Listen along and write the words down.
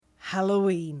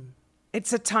Halloween.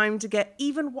 It's a time to get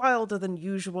even wilder than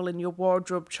usual in your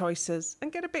wardrobe choices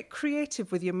and get a bit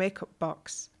creative with your makeup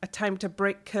box. A time to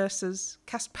break curses,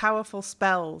 cast powerful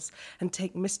spells, and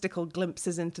take mystical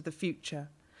glimpses into the future.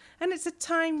 And it's a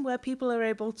time where people are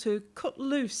able to cut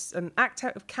loose and act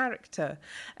out of character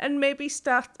and maybe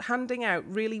start handing out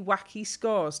really wacky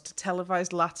scores to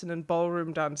televised Latin and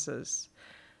ballroom dancers.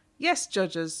 Yes,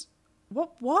 judges,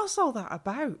 what was all that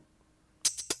about?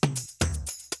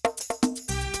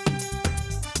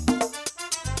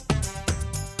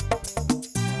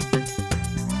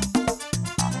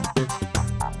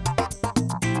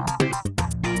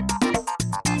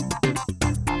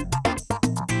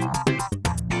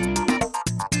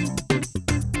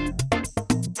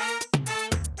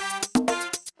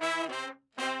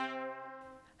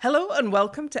 Hello and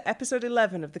welcome to episode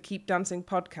 11 of the Keep Dancing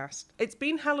podcast. It's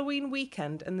been Halloween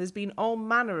weekend and there's been all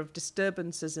manner of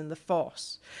disturbances in the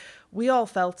force. We all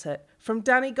felt it, from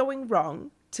Danny going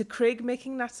wrong, to Craig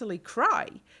making Natalie cry,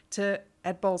 to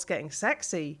Ed Balls getting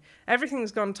sexy.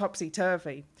 Everything's gone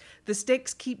topsy-turvy. The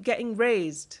stakes keep getting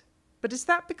raised. But is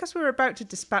that because we're about to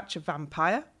dispatch a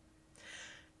vampire?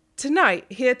 Tonight,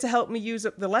 here to help me use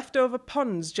up the leftover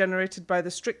puns generated by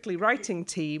the Strictly Writing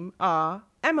team are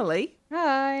Emily.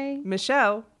 Hi.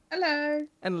 Michelle. Hello.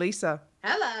 And Lisa.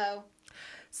 Hello.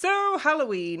 So,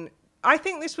 Halloween. I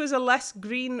think this was a less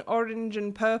green, orange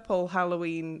and purple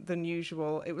Halloween than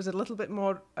usual. It was a little bit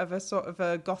more of a sort of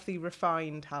a gothy,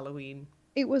 refined Halloween.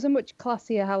 It was a much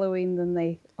classier Halloween than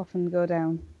they often go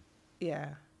down.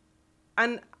 Yeah.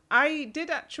 And I did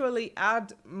actually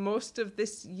add most of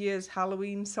this year's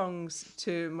Halloween songs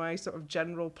to my sort of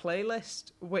general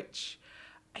playlist, which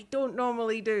I don't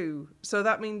normally do. So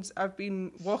that means I've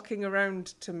been walking around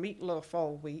to Meatloaf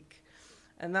all week,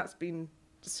 and that's been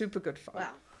super good fun.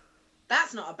 Well,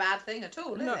 that's not a bad thing at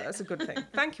all, is No, it? that's a good thing.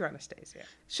 Thank you, Anastasia.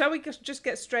 Shall we just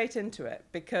get straight into it?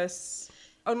 Because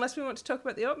unless we want to talk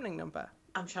about the opening number.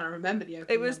 I'm trying to remember the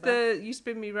opening It was number. the You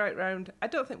Spin Me Right Round. I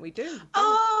don't think we do.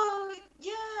 Oh,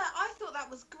 yeah. I thought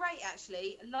that was great,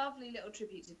 actually. A lovely little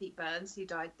tribute to Pete Burns, who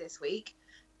died this week.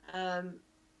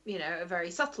 You know, a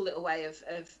very subtle little way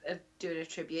of doing a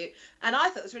tribute. And I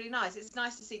thought it was really nice. It's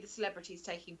nice to see the celebrities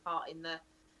taking part in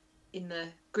the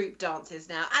group dances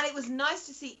now. And it was nice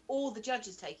to see all the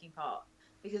judges taking part.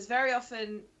 Because very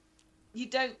often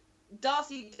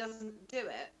Darcy doesn't do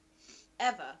it,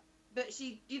 ever. But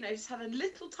she, just had a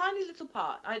tiny little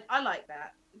part. I like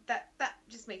that. That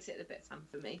just makes it a bit fun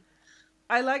for me.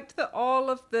 I liked that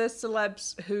all of the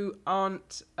celebs who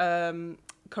aren't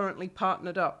currently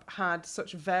partnered up had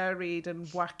such varied and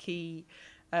wacky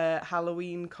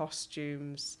Halloween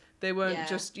costumes. They weren't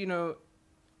just,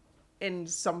 in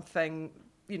something,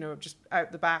 just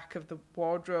out the back of the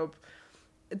wardrobe.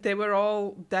 They were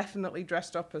all definitely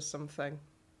dressed up as something.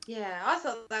 Yeah, I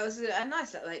thought that was a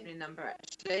nice little opening number,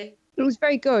 actually. It was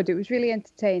very good. It was really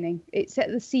entertaining. It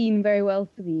set the scene very well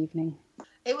for the evening.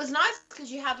 It was nice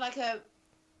because you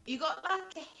got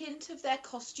a hint of their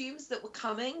costumes that were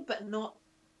coming, but not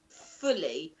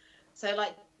fully. So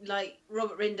like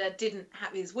Robert Rinder didn't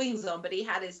have his wings on, but he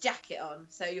had his jacket on.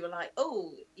 So you were like,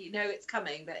 oh, it's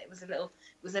coming. But it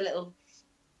was a little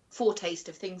foretaste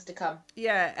of things to come.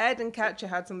 Yeah, Ed and Katja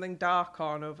had something dark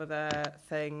on over their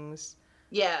things.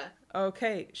 Yeah.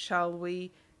 Okay, shall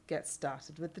we get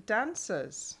started with the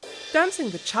dancers? Dancing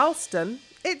the Charleston,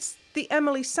 it's the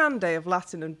Emily Sandé of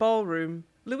Latin and Ballroom,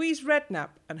 Louise Redknapp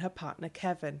and her partner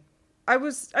Kevin.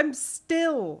 I'm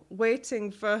still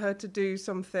waiting for her to do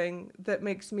something that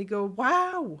makes me go,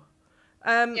 wow.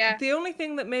 The only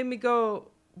thing that made me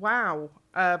go, wow,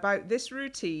 about this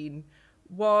routine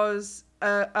was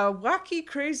a wacky,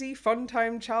 crazy, fun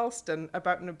time Charleston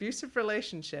about an abusive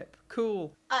relationship.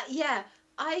 Cool. Yeah.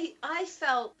 I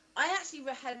actually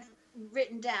had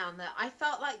written down that I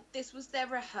felt like this was their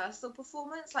rehearsal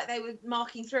performance, like they were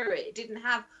marking through it. It didn't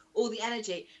have all the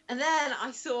energy. And then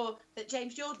I saw that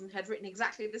James Jordan had written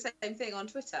exactly the same thing on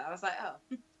Twitter. I was like,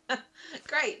 oh,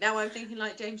 great. Now I'm thinking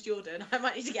like James Jordan. I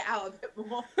might need to get out a bit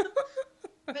more.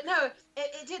 But no,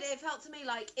 it felt to me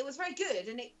like it was very good,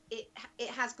 and it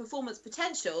has performance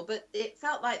potential, but it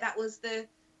felt like that was the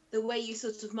way you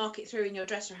sort of mark it through in your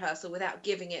dress rehearsal without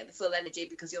giving it the full energy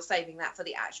because you're saving that for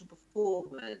the actual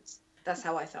performance. That's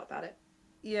how I felt about it.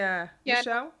 Yeah.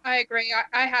 Michelle? I agree.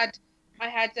 I had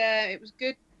it was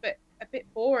good, but a bit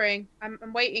boring.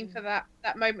 I'm waiting for that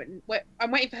moment.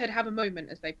 I'm waiting for her to have a moment,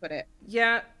 as they put it.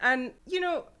 Yeah, and,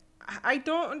 I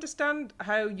don't understand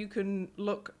how you can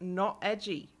look not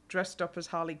edgy dressed up as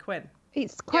Harley Quinn.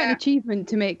 It's quite an achievement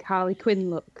to make Harley Quinn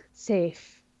look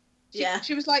safe. Yeah.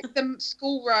 was like the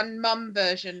school run mum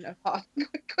version of Harley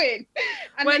Quinn.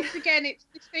 And it's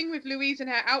this thing with Louise and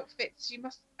her outfits.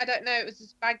 I don't know, it was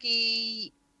this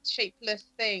baggy, shapeless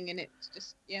thing, and it's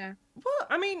just, yeah. Well,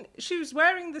 I mean, she was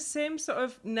wearing the same sort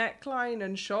of neckline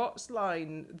and shorts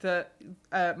line that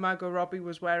Margot Robbie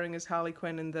was wearing as Harley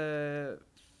Quinn in the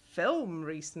film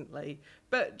recently,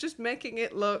 but just making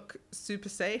it look super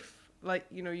safe. Like,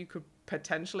 you could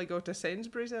potentially go to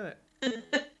Sainsbury's in it.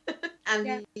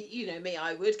 And you know me,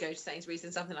 I would go to Sainsbury's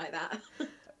in something like that.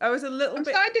 I was a little I'm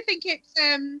bit... starting to think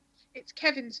it's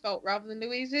Kevin's fault rather than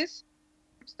Louise's.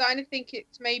 I'm starting to think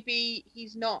it's maybe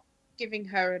he's not giving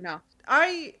her enough.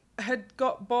 I had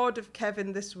got bored of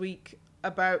Kevin this week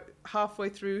about halfway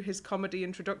through his comedy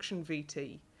introduction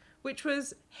VT, which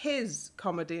was his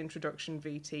comedy introduction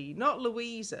VT, not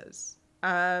Louise's.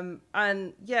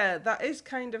 And yeah, that is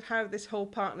kind of how this whole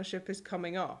partnership is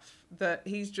coming off, that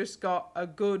he's just got a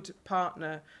good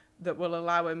partner that will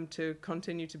allow him to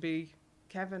continue to be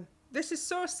Kevin. This is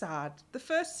so sad. The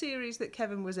first series that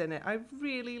Kevin was in it, I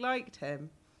really liked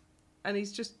him. And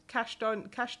he's just cashed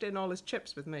in all his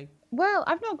chips with me. Well,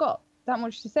 I've not got that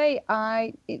much to say.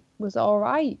 It was all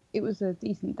right. It was a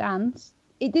decent dance.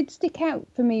 It did stick out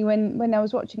for me when I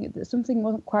was watching it that something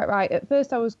wasn't quite right. At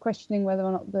first, I was questioning whether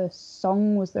or not the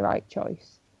song was the right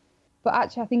choice. But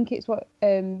actually, I think it's what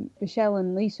Michelle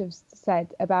and Lisa have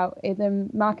said about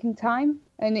them marking time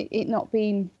and it not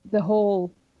being the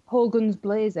whole guns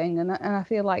blazing. And I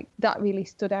feel like that really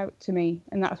stood out to me.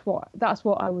 And that's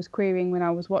what I was querying when I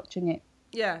was watching it.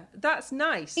 Yeah, that's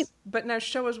nice. But now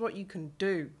show us what you can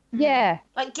do. Yeah.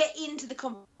 Like, get into the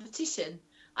competition.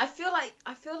 I feel like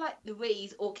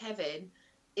Louise or Kevin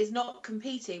is not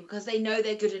competing because they know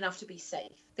they're good enough to be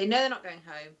safe. They know they're not going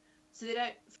home, so they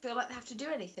don't feel like they have to do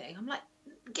anything. I'm like,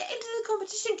 get into the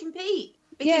competition, compete.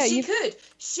 Because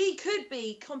she could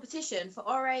be competition for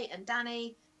Ore and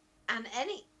Danny and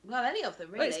any of them,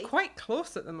 really. Well, it's quite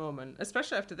close at the moment,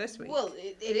 especially after this week. Well,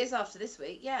 it is after this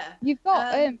week, yeah. You've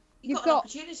got an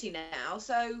opportunity now,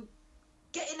 so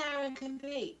get in there and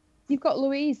compete. You've got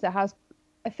Louise that has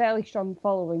a fairly strong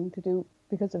following to do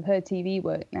because of her TV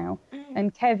work now,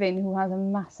 and Kevin, who has a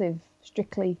massive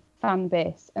Strictly fan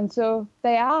base, and so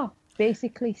they are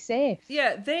basically safe.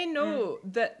 Yeah, they know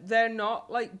that they're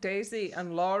not like Daisy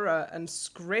and Laura and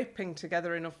scraping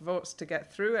together enough votes to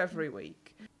get through every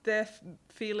week. They're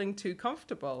feeling too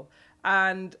comfortable,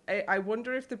 and I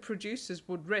wonder if the producers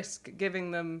would risk giving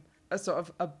them a sort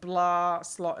of a blah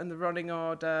slot in the running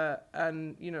order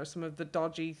and, some of the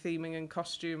dodgy theming and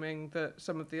costuming that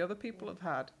some of the other people have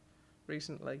had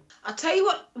recently. I'll tell you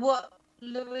what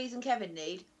Louise and Kevin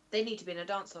need. They need to be in a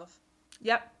dance-off.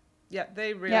 Yep,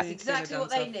 they really That's need exactly to be in a what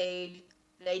they dance-off. need.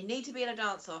 They need to be in a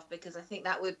dance-off because I think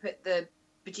that would put the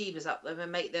bejeebers up them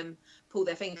and make them pull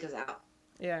their fingers out.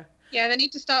 Yeah. Yeah, they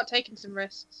need to start taking some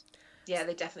risks. Yeah,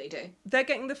 they definitely do. They're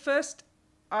getting the first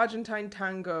Argentine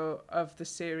tango of the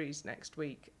series next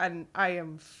week, and I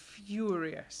am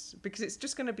furious because it's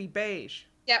just going to be beige.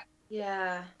 Yep.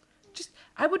 Yeah.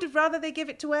 I would have rather they give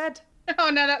it to Ed. Oh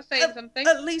no, that's saying something.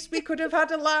 At least we could have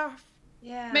had a laugh.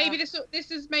 Yeah. Maybe this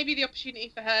is maybe the opportunity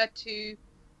for her to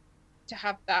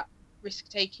have that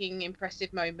risk-taking,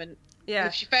 impressive moment. Yeah.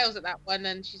 If she fails at that one,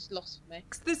 then she's lost for me.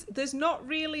 There's not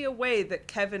really a way that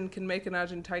Kevin can make an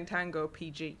Argentine tango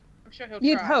PG. I'm sure he'll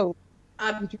You'd try. hope.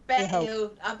 I bet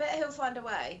he'll find a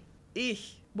way.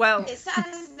 Eesh. Well, It's sad,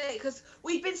 isn't it? Because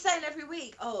we've been saying every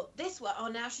week, this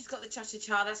one, now she's got the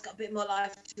cha-cha-cha, that's got a bit more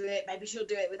life to it, maybe she'll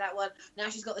do it with that one. Now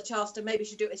she's got the Charleston, maybe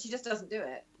she'll do it. She just doesn't do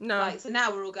it. no. So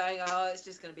now we're all going, it's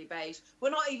just going to be beige. We're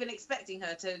not even expecting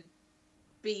her to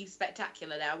be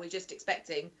spectacular now. We're just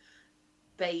expecting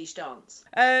beige dance.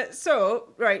 So,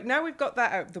 right, now we've got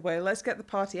that out of the way, let's get the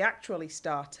party actually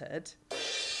started.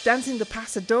 Dancing the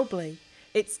Paso Doble.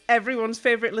 It's everyone's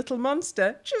favourite little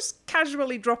monster, just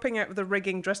casually dropping out of the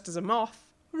rigging dressed as a moth,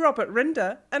 Robert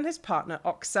Rinder and his partner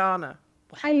Oksana.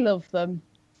 I love them.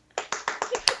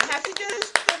 I have to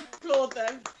just applaud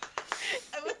them.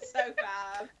 It was so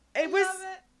bad.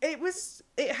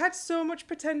 It had so much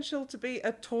potential to be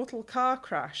a total car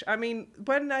crash. I mean,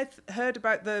 when I heard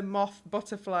about the moth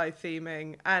butterfly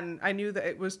theming and I knew that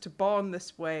it was to Born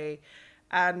This Way,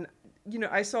 and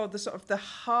I saw the sort of the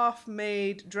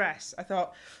half-made dress, I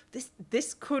thought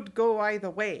this could go either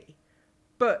way.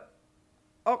 But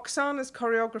Oksana's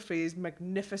choreography is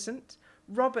magnificent.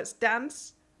 Robert's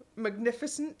dance,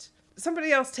 magnificent.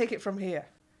 Somebody else take it from here.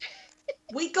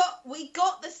 We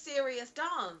got the serious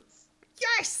dance.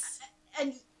 Yes!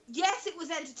 And yes, it was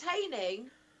entertaining,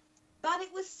 but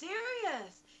it was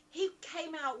serious. He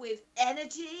came out with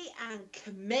energy and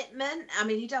commitment. I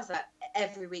mean, he does that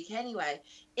every week anyway.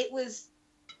 It was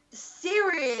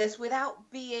serious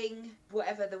without being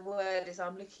whatever the word is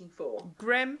I'm looking for.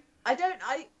 Grim. Grim.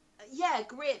 Yeah,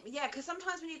 because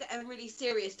sometimes when you get a really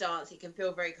serious dance, it can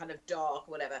feel very kind of dark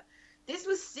or whatever. This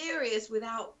was serious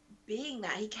without being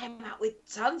that. He came out with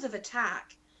tons of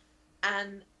attack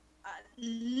and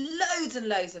loads and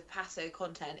loads of Paso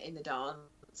content in the dance.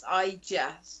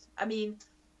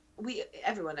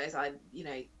 Everyone knows I'm,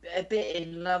 a bit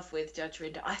in love with Judge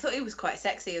Rinder. I thought he was quite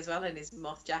sexy as well in his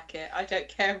moth jacket. I don't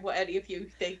care what any of you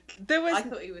think. I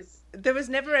thought he was. There was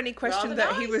never any question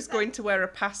that he was nice. going to wear a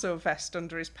Paso vest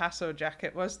under his Paso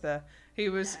jacket, was there? He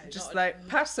was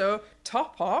Paso,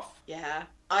 top off. Yeah,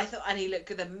 I thought, and he looked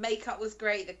good. The makeup was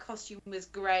great. The costume was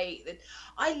great.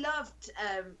 I loved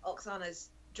Oksana's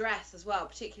dress as well,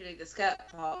 particularly the skirt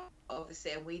part,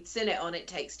 obviously, and we'd seen it on It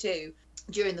Takes Two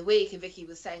during the week, and Vicky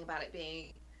was saying about it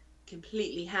being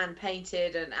completely hand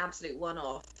painted and absolute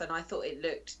one-off, and I thought it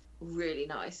looked really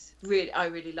nice. I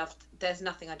really loved. There's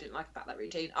nothing I didn't like about that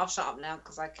routine. I'll shut up now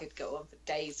because I could go on for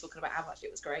days talking about how much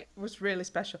it was great. It was really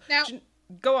special. Now,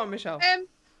 go on, Michelle.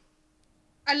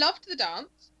 I loved the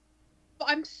dance, but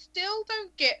I still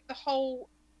don't get the whole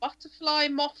butterfly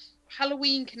moth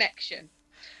Halloween connection.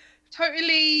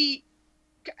 Totally,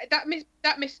 that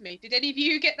missed me. Did any of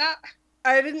you get that?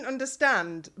 I didn't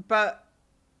understand, but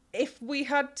if we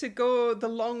had to go the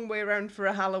long way around for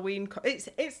a Halloween,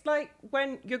 it's like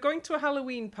when you're going to a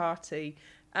Halloween party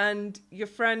and your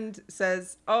friend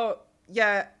says, "Oh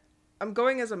yeah, I'm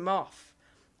going as a moth,"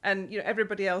 and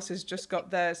everybody else has just got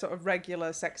their sort of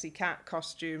regular sexy cat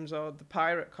costumes or the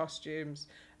pirate costumes,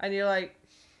 and you're like,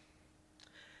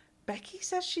 Becky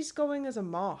says she's going as a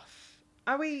moth.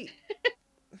 Are we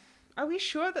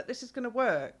sure that this is going to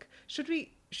work? Should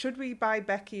we buy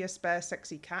Becky a spare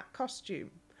sexy cat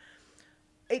costume?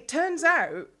 It turns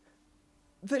out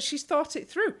that she's thought it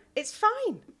through. It's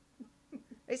fine.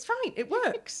 It's fine. It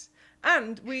works.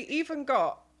 And we even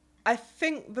got, I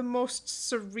think, the most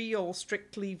surreal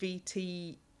Strictly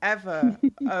VT ever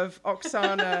of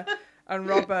Oksana and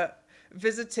Robert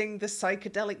visiting the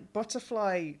psychedelic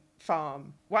butterfly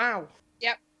farm. Wow.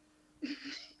 Yep.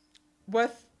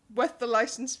 Worth the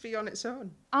license fee on its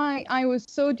own. I was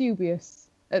so dubious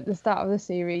at the start of the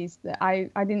series that I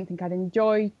didn't think I'd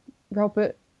enjoy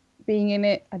Robert being in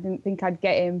it. I didn't think I'd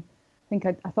get him.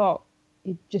 I thought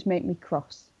he'd just make me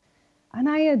cross. And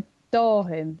I adore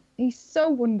him. He's so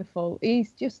wonderful. He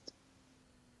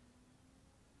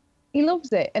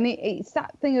loves it. And it's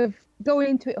that thing of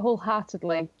going into it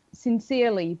wholeheartedly,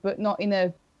 sincerely, but not in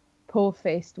a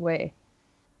pole-faced way.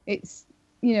 It's,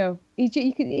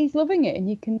 he's loving it and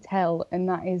you can tell. And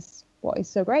that is what is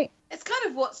so great. It's kind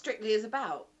of what Strictly is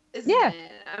about, isn't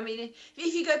it? I mean,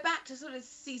 if you go back to sort of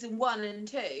season 1 and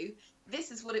 2,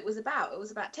 this is what it was about. It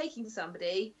was about taking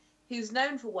somebody who's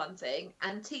known for one thing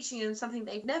and teaching them something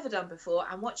they've never done before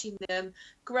and watching them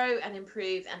grow and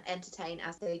improve and entertain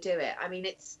as they do it. I mean,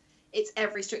 it's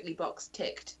every Strictly box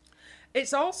ticked.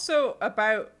 It's also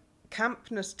about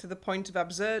campness to the point of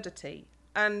absurdity.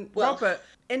 And Robert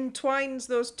entwines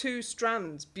those two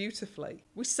strands beautifully.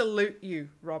 We salute you,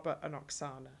 Robert and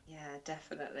Oksana. Yeah,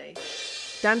 definitely.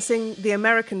 Dancing the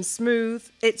American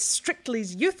Smooth, it's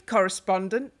Strictly's youth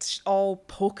correspondent, all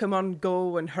Pokemon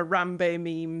Go and Harambe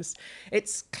memes.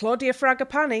 It's Claudia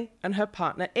Fragapani and her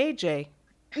partner AJ.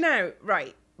 Now,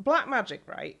 right, Black Magic,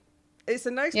 right? It's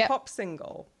a nice pop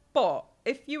single, but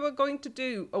if you were going to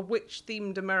do a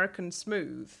witch-themed American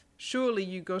Smooth, surely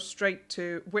you go straight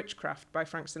to Witchcraft by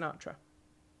Frank Sinatra.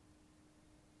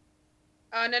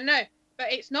 Oh, no.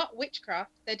 But it's not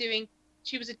witchcraft. They're doing...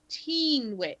 She was a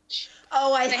teen witch.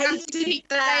 Oh, I hated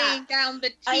that. Laying down the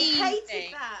teen I hated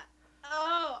thing. that.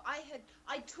 Oh,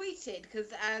 I tweeted, because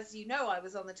as you know, I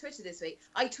was on the Twitter this week.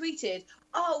 I tweeted,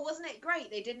 oh, wasn't it great?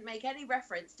 They didn't make any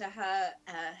reference to her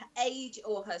age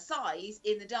or her size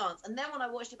in the dance. And then when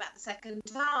I watched it back the second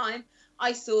time,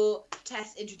 I saw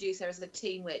Tess introduce her as a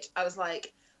teen witch. I was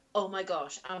like, oh my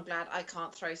gosh, I'm glad I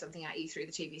can't throw something at you through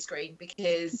the TV screen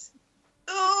because,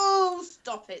 oh,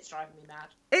 stop it, it's driving me mad.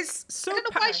 It's so I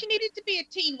don't know why she needed to be a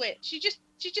teen witch. She just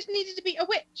needed to be a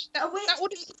witch. That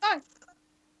would have sufficed.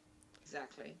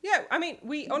 Exactly. Yeah, I mean,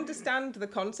 we understand the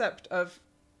concept of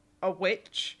a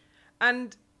witch,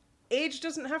 and age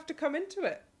doesn't have to come into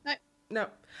it. No.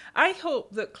 I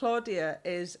hope that Claudia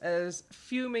is as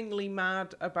fumingly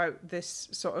mad about this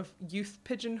sort of youth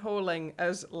pigeonholing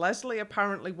as Leslie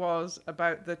apparently was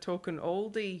about the token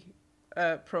oldie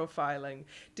profiling.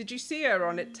 Did you see her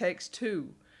on It Takes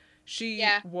Two? She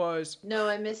was... No,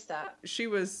 I missed that. She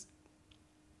was...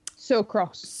 So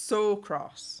cross. So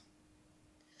cross.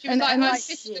 She was I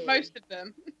fisted most of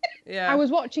them. Yeah. I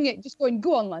was watching it just going,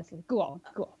 go on, Leslie, go on.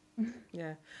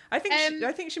 Yeah. I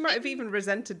think she might have even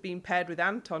resented being paired with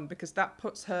Anton because that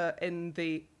puts her in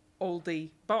the oldie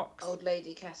box. Old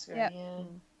lady category, yeah.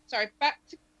 Sorry, back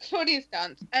to Claudia's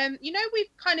dance. We've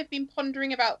kind of been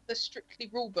pondering about the Strictly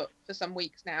rulebook for some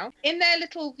weeks now. In their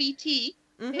little VT,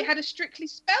 it had a Strictly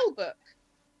spell book,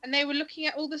 and they were looking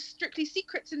at all the Strictly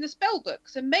secrets in the spell book.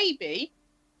 So maybe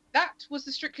that was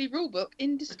the Strictly rulebook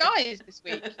in disguise this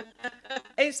week.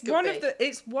 It's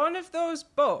one of those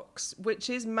books which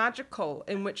is magical,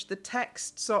 in which the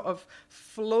text sort of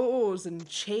flows and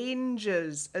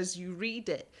changes as you read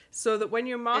it, so that when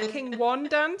you're marking one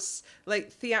dance,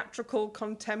 like theatrical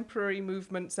contemporary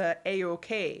movements are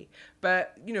A-OK,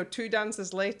 but 2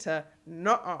 dances later,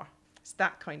 nuh-uh. It's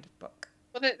that kind of book.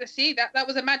 Well, see, that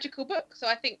was a magical book, so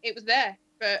I think it was there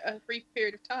for a brief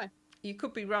period of time. You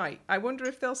could be right. I wonder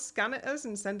if they'll scan it as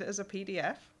and send it as a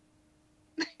PDF.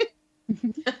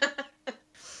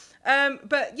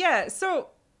 But yeah, so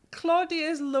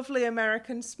Claudia's lovely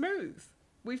American Smooth.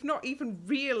 We've not even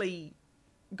really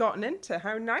gotten into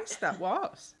how nice that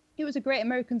was. It was a great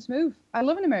American Smooth. I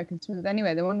love an American Smooth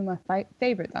anyway. They're one of my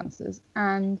favourite dancers.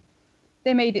 And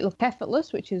they made it look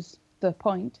effortless, which is the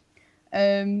point.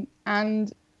 And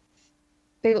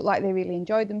they look like they really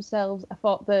enjoyed themselves. I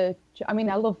thought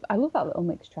I love that little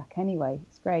mix track anyway.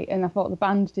 It's great. And I thought the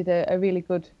band did a really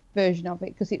good version of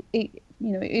it, because it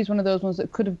is one of those ones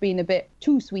that could have been a bit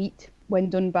too sweet when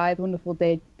done by the wonderful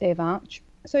Dave Arch.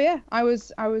 So yeah, I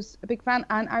was a big fan,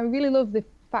 and I really love the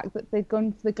fact that they'd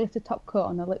gone for the glitter top coat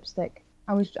on the lipstick.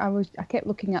 I kept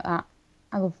looking at that.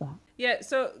 I love that. Yeah,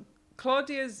 so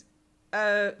Claudia's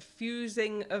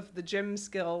fusing of the gym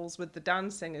skills with the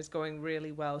dancing is going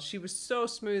really well. She was so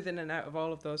smooth in and out of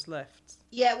all of those lifts.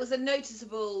 Yeah, it was a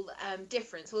noticeable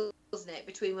difference, wasn't it,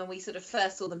 between when we sort of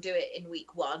first saw them do it in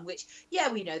week 1, which,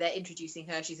 yeah, we know they're introducing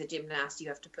her. She's a gymnast. You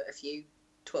have to put a few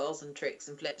twirls and tricks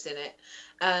and flips in it.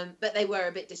 But they were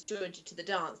a bit disjointed to the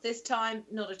dance. This time,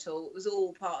 not at all. It was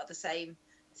all part of the same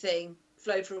thing.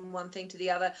 Flowed from one thing to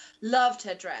the other. Loved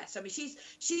her dress. I mean,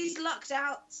 she's lucked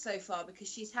out so far, because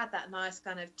she's had that nice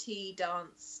kind of tea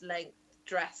dance length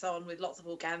dress on with lots of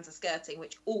organza skirting,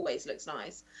 which always looks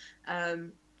nice.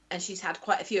 And she's had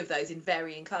quite a few of those in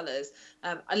varying colours.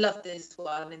 I love this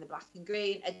one in the black and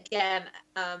green. Again,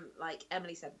 like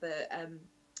Emily said,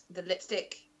 the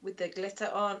lipstick with the glitter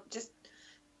on, just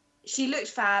she looked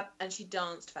fab and she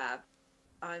danced fab.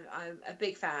 I'm a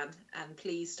big fan, and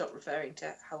please stop referring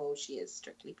to how old she is.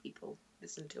 Strictly people,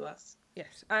 listen to us.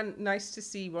 Yes, and nice to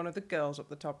see one of the girls up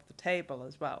the top of the table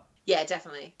as well. Yeah,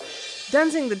 definitely.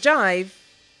 Dancing the jive,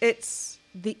 it's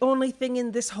the only thing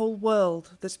in this whole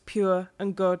world that's pure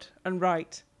and good and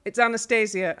right. It's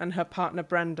Anastasia and her partner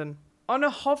Brendan on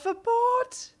a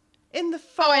hoverboard in the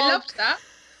fog. Oh, I loved that.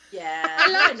 Yeah.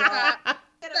 I loved that.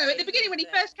 So at the beginning, when he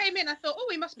first came in, I thought,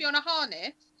 he must be on a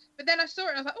harness. But then I saw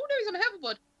it and I was like, oh no, he's on a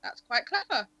hoverboard. That's quite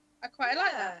clever. I quite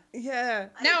like that. Yeah.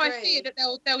 Now I see that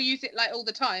they'll use it like all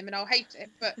the time, and I'll hate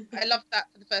it. But I loved that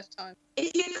for the first time.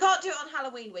 If you can't do it on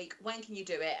Halloween week, when can you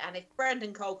do it? And if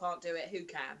Brendan Cole can't do it, who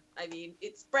can? I mean,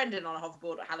 it's Brendan on a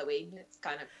hoverboard at Halloween. It's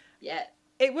kind of, yeah.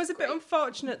 It was a bit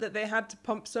unfortunate that they had to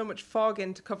pump so much fog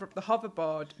in to cover up the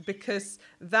hoverboard, because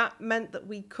that meant that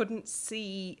we couldn't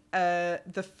see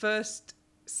the first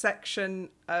section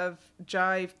of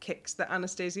jive kicks that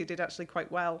Anastasia did actually quite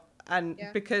well. And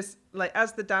because, like,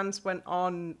 as the dance went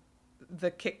on,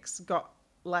 the kicks got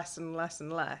less and less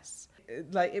and less.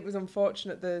 Like, it was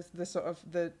unfortunate the sort of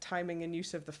the timing and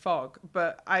use of the fog,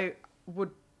 but I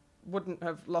wouldn't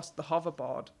have lost the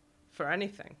hoverboard for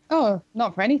anything. Oh,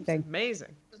 not for anything. It's amazing.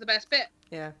 It was the best bit.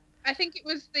 Yeah. I think it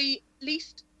was the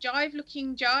least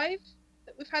jive-looking jive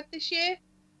that we've had this year.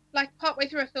 Like, partway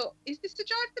through, I thought, is this the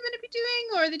jive they're going to be doing,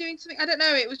 or are they doing something? I don't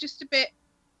know. It was just a bit...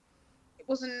 It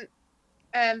wasn't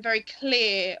very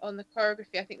clear on the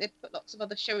choreography. I think they'd put lots of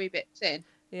other showy bits in.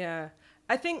 Yeah.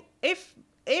 I think if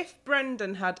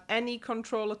Brendan had any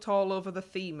control at all over the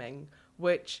theming,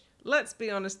 which, let's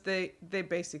be honest, they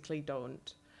basically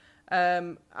don't,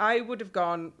 I would have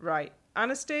gone, right,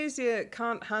 Anastasia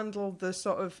can't handle the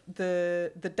sort of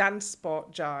the dance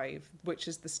sport jive, which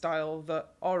is the style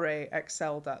that Ore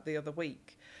excelled at the other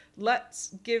week.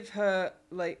 Let's give her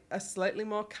like a slightly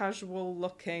more casual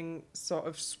looking sort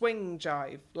of swing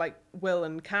jive, like Will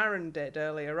and Karen did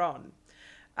earlier on,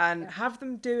 and have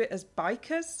them do it as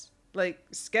bikers, like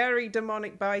scary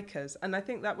demonic bikers. And I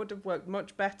think that would have worked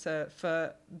much better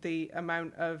for the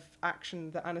amount of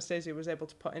action that Anastasia was able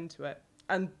to put into it.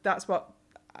 And that's what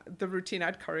the routine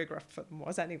I'd choreographed for them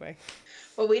was anyway.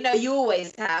 Well, we know you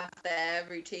always have their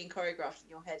routine choreographed in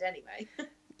your head anyway.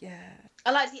 Yeah.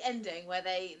 I liked the ending where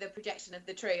the projection of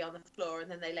the tree on the floor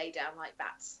and then they lay down like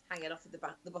bats hanging off at the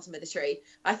bottom of the tree.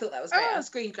 I thought that was great.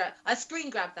 I screen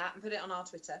grabbed that and put it on our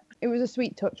Twitter. It was a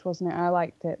sweet touch, wasn't it? I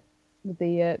liked it with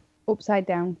the upside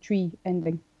down tree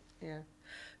ending. Yeah.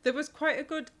 There was quite a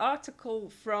good article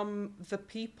from the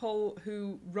people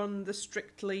who run the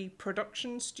Strictly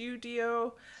production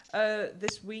studio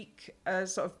this week,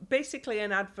 sort of basically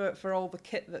an advert for all the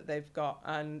kit that they've got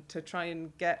and to try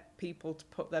and get people to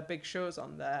put their big shows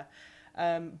on there.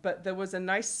 But there was a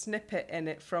nice snippet in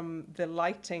it from the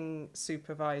lighting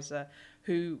supervisor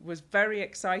who was very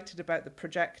excited about the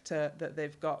projector that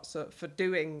they've got for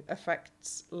doing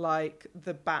effects like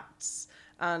the bats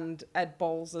and Ed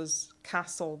Balls'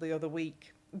 castle the other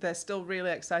week. They're still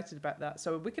really excited about that.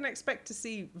 So we can expect to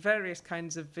see various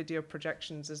kinds of video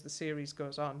projections as the series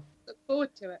goes on. Look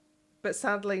forward to it. But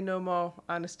sadly, no more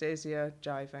Anastasia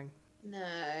jiving.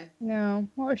 No,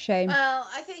 what a shame. Well,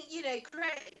 I think,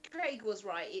 Craig was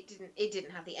right. It didn't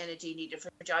have the energy needed for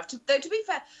a jive. Though, to be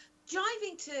fair,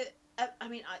 jiving to...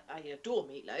 I adore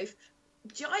Meatloaf.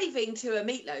 Jiving to a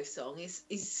Meatloaf song is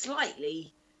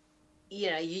slightly...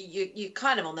 you're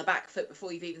kind of on the back foot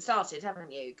before you've even started,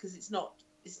 haven't you? Because it's not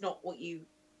what you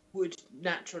would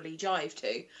naturally jive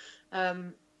to.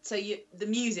 So the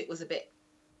music was a bit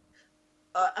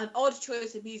an odd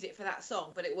choice of music for that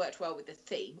song, but it worked well with the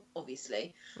theme,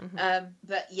 obviously. Mm-hmm.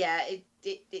 But yeah,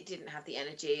 it didn't have the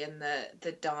energy and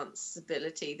the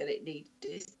danceability that it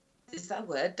needed. Is that a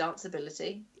word?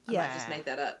 Danceability? Yeah. I might just made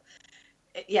that up.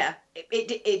 Yeah,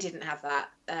 it didn't have that.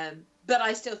 But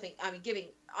I still think,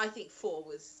 I think 4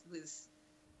 was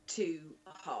too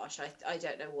harsh. I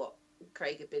don't know what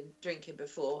Craig had been drinking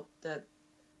before.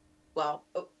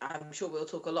 I'm sure we'll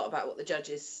talk a lot about what the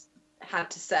judges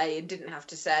had to say and didn't have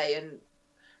to say, and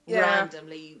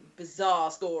randomly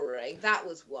bizarre scoring. That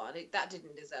was one. That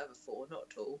didn't deserve a 4, not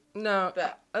at all. No,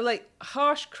 but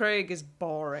harsh Craig is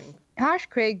boring. Harsh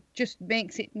Craig just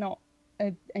makes it not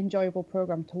an enjoyable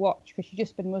program to watch because you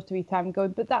just spend most of your time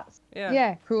going, but that's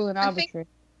cruel and arbitrary.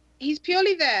 He's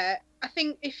purely there. I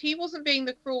think if he wasn't being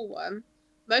the cruel one,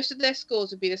 most of their scores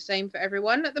would be the same for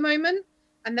everyone at the moment,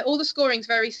 and all the scoring's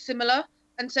very similar.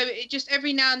 And so it just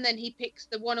every now and then he picks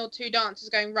the 1 or 2 dancers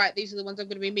going, right, these are the ones I'm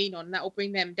going to be mean on, and that will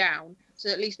bring them down.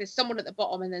 So at least there's someone at the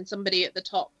bottom and then somebody at the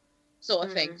top, sort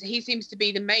of thing. So he seems to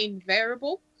be the main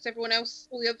variable because everyone else,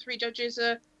 all the other 3 judges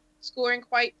are scoring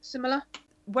quite similar.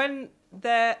 When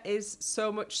there is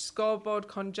so much scoreboard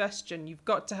congestion, you've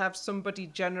got to have somebody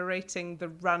generating the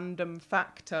random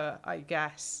factor, I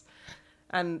guess.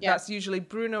 And that's usually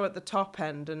Bruno at the top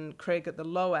end and Craig at the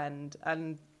low end.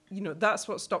 And, that's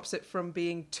what stops it from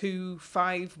being 2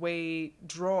 5-way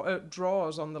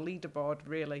draws on the leaderboard,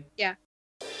 really. Yeah.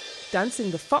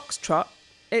 Dancing the foxtrot,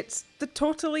 it's the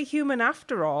totally human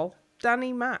after all,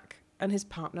 Danny Mac and his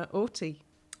partner Oti.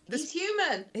 He's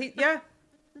human. Yeah.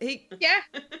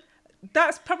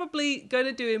 That's probably going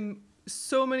to do him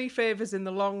so many favours in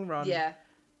the long run. Yeah.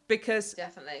 Because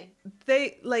definitely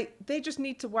they just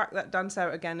need to whack that dance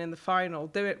out again in the final,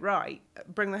 do it right,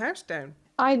 bring the house down.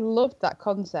 I loved that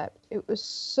concept. It was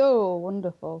so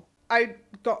wonderful. I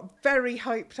got very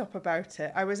hyped up about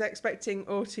it. I was expecting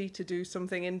Oti to do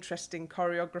something interesting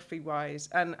choreography wise,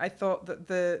 and I thought that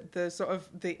the sort of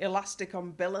the elastic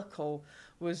umbilical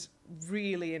was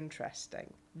really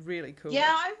interesting, really cool.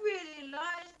 Yeah, I really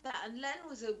liked that, and Len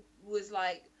was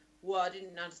like, well, I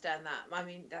didn't understand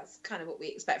that. That's kind of what we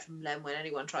expect from Len when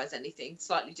anyone tries anything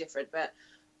slightly different, but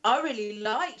I really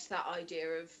liked that idea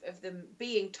of them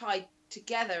being tied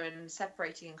together and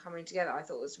separating and coming together. I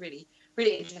thought it was really,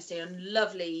 really interesting and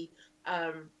lovely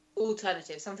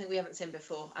alternative, something we haven't seen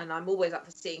before, and I'm always up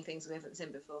for seeing things we haven't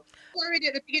seen before. Worried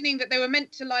at the beginning that they were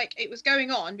meant to, it was going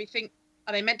on, we think,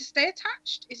 are they meant to stay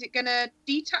attached? Is it going to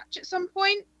detach at some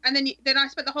point? And then I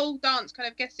spent the whole dance kind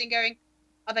of guessing, going,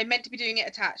 are they meant to be doing it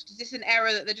attached? Is this an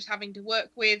error that they're just having to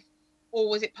work with, or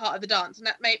was it part of the dance? And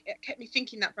it kept me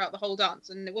thinking that throughout the whole dance,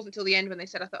 and it wasn't until the end when they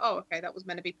said, I thought, oh, okay, that was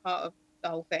meant to be part of the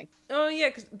whole thing. Oh yeah,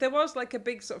 because there was a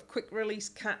big sort of quick release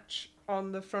catch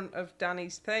on the front of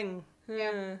Danny's thing.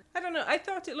 Yeah. I don't know, I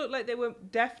thought it looked like they were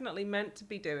definitely meant to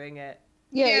be doing it.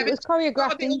 Yeah, it was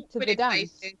choreographed into the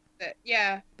dance.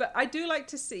 But I do like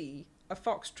to see a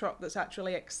foxtrot that's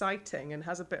actually exciting and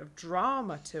has a bit of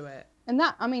drama to it. And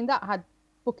that had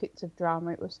buckets of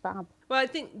drama. It was fab. Well, I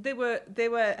think they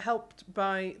were helped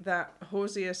by that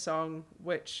Hosier song,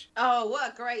 which... Oh,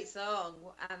 what a great song.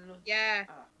 And yeah.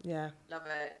 Love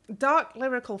it. Dark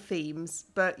lyrical themes,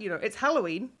 but, it's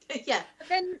Halloween. Yeah. But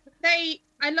then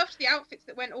I loved the outfits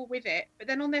that went all with it, but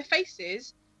then on their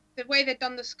faces, the way they'd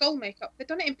done the skull makeup, they'd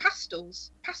done it in pastel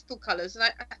colours, and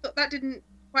I thought that didn't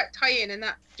quite tie-in, and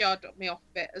that jarred me off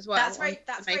a bit as well. That's very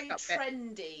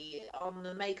trendy on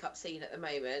the makeup scene at the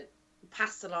moment.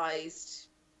 Pastelised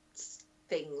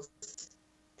things.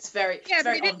 It's very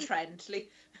on trend.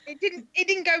 It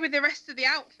didn't go with the rest of the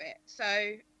outfit, so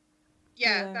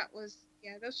there was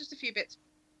just a few bits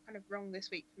kind of wrong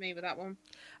this week for me with that one.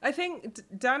 I think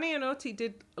Danny and Oti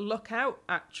did look out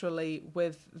actually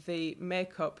with the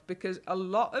makeup, because a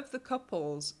lot of the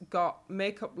couples got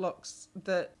makeup looks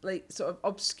that like sort of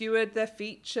obscured their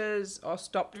features or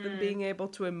stopped them being able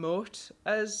to emote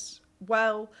as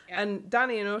well. Yeah. And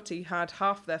Danny and Oti had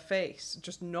half their face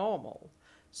just normal.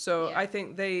 So I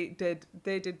think they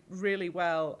did really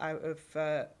well out of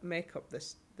makeup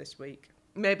this week.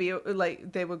 Maybe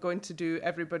like they were going to do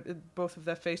both of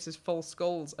their faces full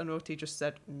skulls, and Oti just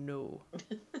said no.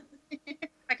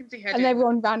 I can see her. And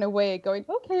everyone ran away, going,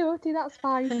 "Okay, Oti, that's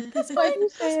fine." That's what you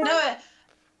say. No,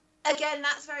 again,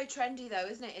 that's very trendy though,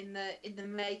 isn't it? In the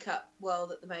makeup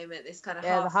world at the moment, this kind of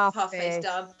half face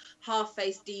done, half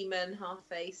face demon, half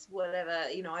face whatever.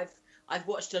 You know, I've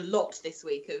watched a lot this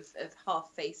week of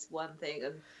half face one thing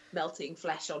and melting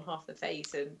flesh on half the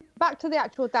face. And back to the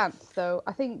actual dance, though,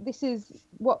 I think this is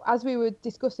what, as we were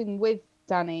discussing with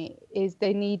Danny, is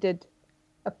they needed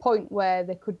a point where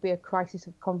there could be a crisis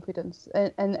of confidence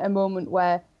and a moment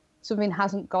where something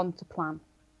hasn't gone to plan.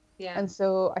 Yeah. And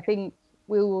so I think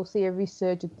we will see a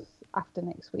resurgence after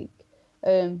next week,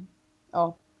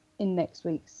 or in next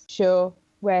week's show,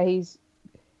 where he's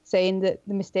saying that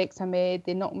the mistakes I made,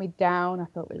 they knocked me down. I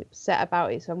felt really upset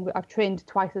about it, so I've trained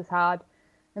twice as hard,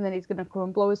 and then he's going to come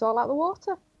and blow us all out of the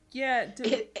water. Yeah.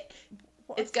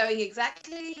 It's going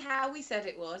exactly how we said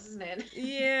it was, isn't it?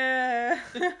 Yeah.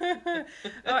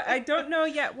 I don't know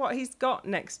yet what he's got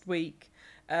next week,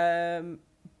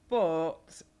 but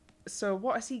so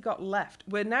what has he got left?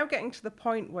 We're now getting to the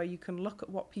point where you can look at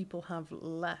what people have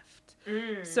left.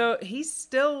 So he's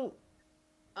still...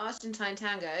 Argentine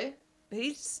Tango.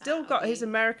 He's still got his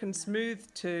American Smooth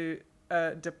to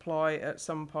deploy at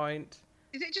some point.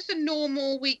 Is it just a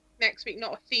normal week next week,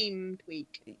 not a themed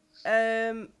week?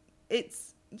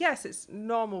 It's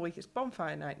normal week. It's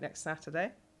bonfire night next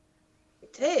Saturday.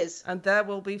 It is. And there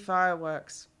will be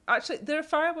fireworks. Actually, there are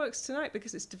fireworks tonight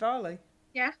because it's Diwali.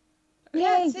 Yeah.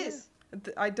 Yeah, it is.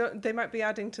 They might be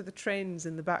adding to the trains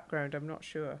in the background. I'm not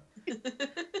sure.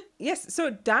 Yes, so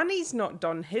Danny's not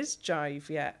done his jive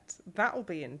yet. That'll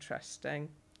be interesting.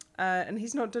 And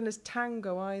he's not done his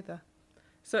tango either.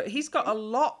 So he's got a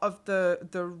lot of the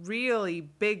really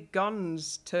big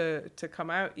guns to come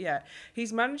out yet.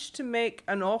 He's managed to make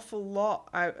an awful lot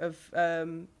out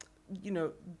of,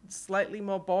 slightly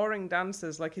more boring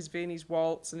dances like his Viennese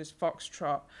waltz and his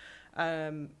foxtrot.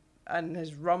 And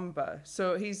his rumba.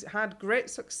 So he's had great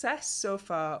success so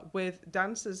far with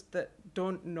dances that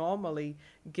don't normally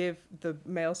give the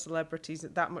male celebrities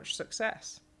that much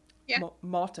success. Yeah.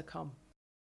 More to come.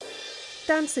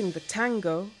 Dancing the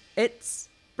tango, it's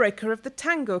Breaker of the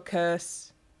Tango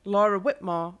Curse, Laura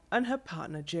Whitmore and her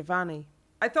partner Giovanni.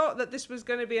 I thought that this was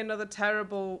going to be another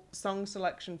terrible song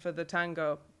selection for the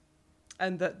tango,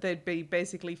 and that they'd be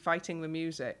basically fighting the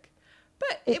music.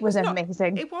 But it was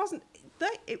amazing. It wasn't.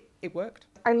 It worked.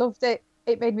 I loved it.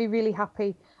 It made me really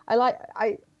happy.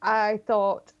 I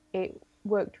thought it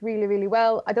worked really, really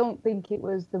well. I don't think it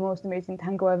was the most amazing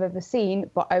tango I've ever seen,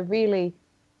 but I really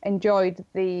enjoyed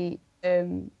the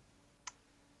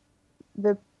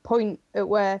point at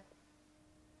where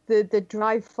the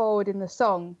drive forward in the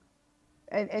song,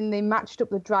 and they matched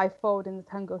up the drive forward in the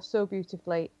tango so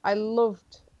beautifully. I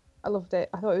loved it.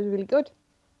 I thought it was really good.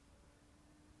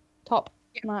 Top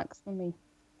marks for me.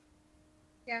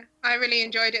 Yeah, I really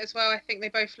enjoyed it as well. I think they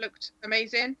both looked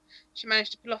amazing. She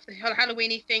managed to pull off the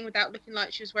Halloween-y thing without looking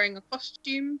like she was wearing a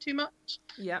costume too much.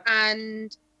 Yeah.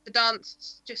 And the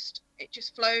dance just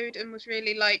flowed and was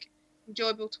really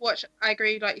enjoyable to watch. I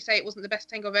agree, like you say, it wasn't the best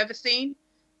tango I've ever seen,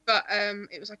 but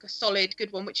it was like a solid,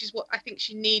 good one, which is what I think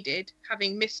she needed.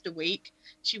 Having missed a week,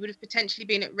 she would have potentially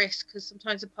been at risk, because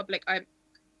sometimes the public, I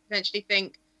potentially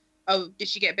think, oh, did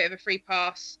she get a bit of a free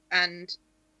pass? And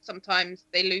sometimes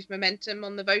they lose momentum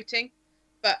on the voting.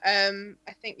 But I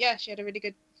think, she had a really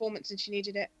good performance and she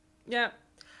needed it. Yeah.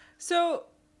 So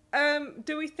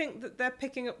do we think that they're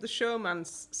picking up the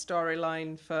showman's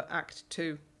storyline for Act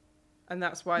 2? And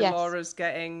that's why Laura's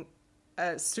getting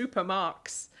super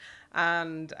marks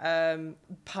and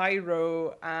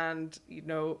pyro and,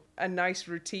 a nice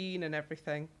routine and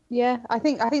everything. Yeah, I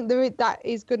think that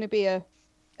is going to be a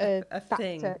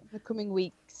thing in the coming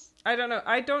weeks. I don't know.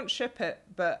 I don't ship it,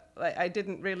 but I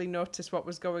didn't really notice what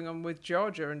was going on with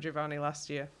Georgia and Giovanni last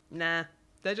year. Nah,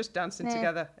 they're just dancing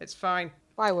together. It's fine.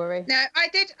 Why worry? No, I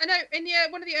know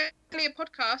in one of the earlier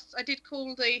podcasts, I did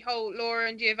call the whole Laura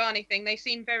and Giovanni thing. They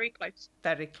seem very close.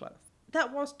 Very close.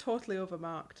 That was totally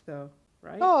overmarked, though,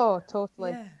 right? Oh, totally.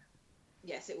 Yeah.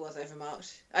 Yes, it was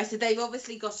overmarked. I said they've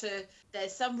obviously got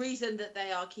there's some reason that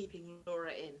they are keeping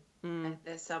Laura in.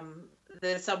 There's some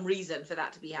reason for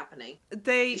that to be happening.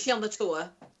 Is she on the tour?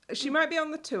 She might be on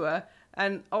the tour,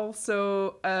 and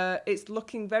also it's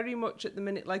looking very much at the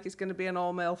minute like it's going to be an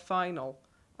all-male final,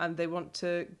 and they want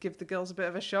to give the girls a bit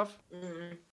of a shove.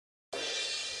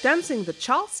 Dancing the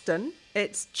Charleston,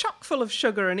 it's chock full of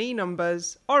sugar and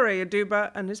E-numbers, Ore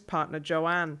Aduba and his partner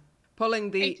Joanne,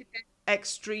 pulling the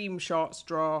extreme short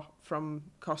straw from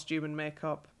costume and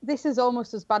makeup. This is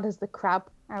almost as bad as the crab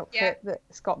outfit that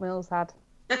Scott Mills had.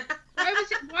 Why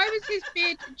was his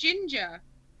beard ginger?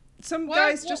 Some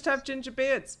guys just have ginger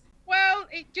beards. Well,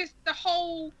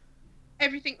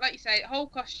 everything, like you say, the whole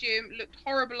costume looked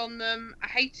horrible on them. I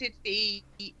hated the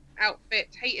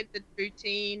outfits, hated the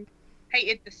routine,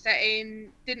 hated the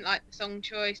setting, didn't like the song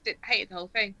choice, hated the whole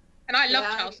thing. And I love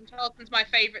Charleston. Charleston's my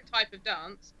favourite type of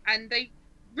dance, and they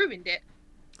ruined it.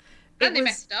 And they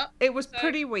messed up. It was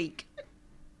pretty weak.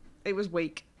 It was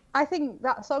weak. I think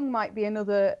that song might be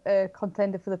another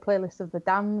contender for the playlist of the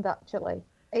Damned, actually.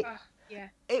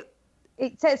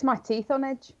 It sets my teeth on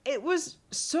edge. It was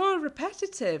so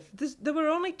repetitive. There were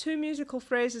only 2 musical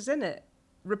phrases in it.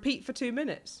 Repeat for 2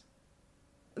 minutes.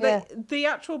 Yeah. The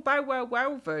actual Bow Wow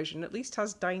Wow version at least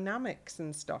has dynamics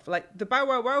and stuff. Like, the Bow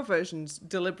Wow Wow version's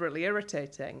deliberately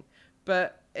irritating,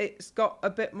 but it's got a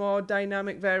bit more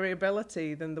dynamic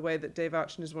variability than the way that Dave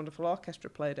Arch and his wonderful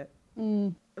orchestra played it.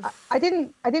 I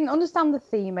didn't understand the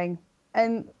theming,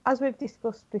 and as we've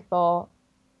discussed before,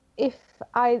 if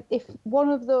one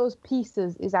of those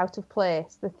pieces is out of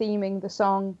place, the theming, the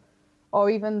song, or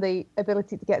even the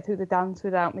ability to get through the dance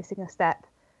without missing a step,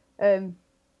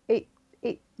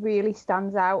 it really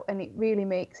stands out, and it really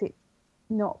makes it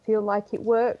not feel like it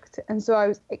worked. And so I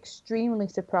was extremely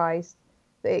surprised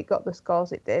that it got the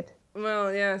scores it did.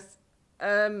 Well, yes.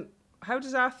 How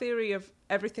does our theory of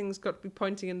everything's got to be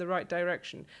pointing in the right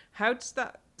direction, how does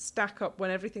that stack up when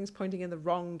everything's pointing in the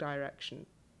wrong direction?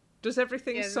 Does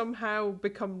everything somehow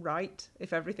become right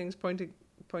if everything's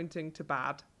pointing to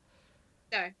bad?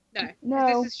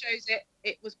 No. This shows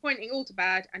it was pointing all to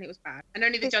bad, and it was bad. And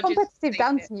only the judges... It's competitive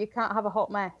dancing, you can't have a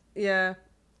hot mess. Yeah.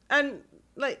 And,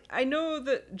 like, I know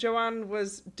that Joanne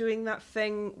was doing that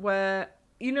thing where,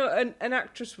 you know, an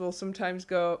actress will sometimes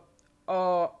go,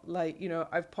 or, like, you know,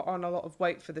 I've put on a lot of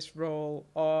weight for this role,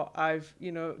 or I've,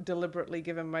 you know, deliberately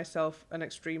given myself an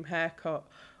extreme haircut,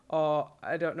 or,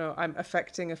 I don't know, I'm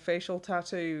affecting a facial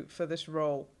tattoo for this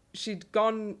role. She'd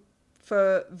gone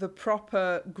for the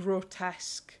proper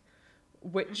grotesque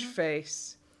witch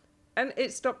face, and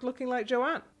it stopped looking like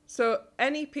Joanne. So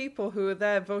any people who are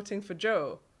there voting for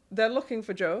Joe, they're looking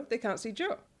for Joe, they can't see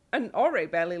Joe. And Ore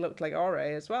barely looked like Ore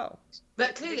as well.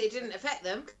 But clearly it didn't affect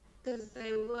them, because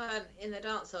they weren't in the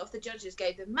dance-off. The judges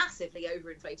gave them massively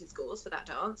overinflated scores for that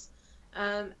dance,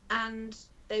 and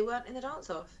they weren't in the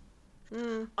dance-off.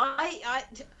 Should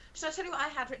I tell you what I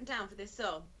had written down for this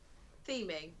song?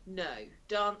 Theming, no.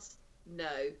 Dance,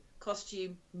 no.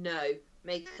 Costume, no.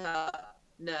 Makeup,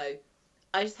 no.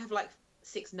 I just have like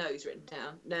 6 no's written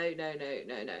down. No.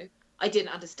 I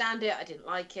didn't understand it. I didn't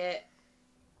like it.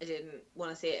 I didn't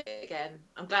want to see it again.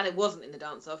 I'm glad it wasn't in the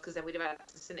dance-off, because then we'd have had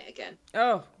to sing it again.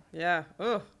 Oh, yeah.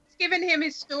 Oh. It's given him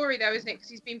his story, though, isn't it? Because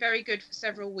he's been very good for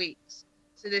several weeks.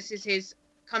 So this is his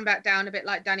comeback down, a bit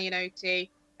like Danny and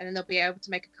Oti, and then they'll be able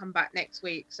to make a comeback next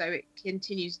week. So it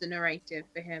continues the narrative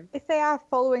for him. If they are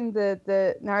following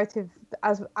the narrative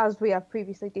as we have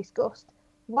previously discussed,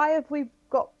 why have we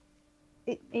got...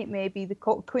 It may be the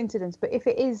coincidence, but if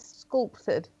it is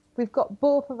sculpted, we've got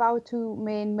both of our 2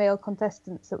 main male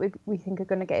contestants that we think are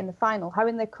going to get in the final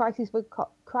having their crisis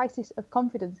of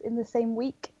confidence in the same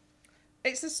week.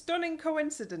 It's a stunning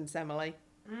coincidence, Emily.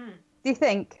 Do you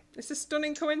think? It's a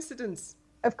stunning coincidence.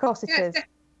 Of course it is.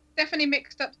 Definitely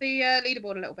mixed up the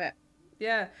leaderboard a little bit.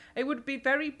 Yeah, it would be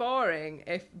very boring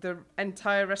if the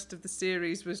entire rest of the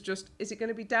series was just, is it going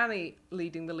to be Danny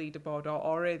leading the leaderboard or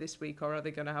Ore this week, or are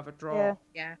they going to have a draw?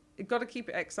 Yeah. You've got to keep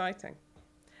it exciting.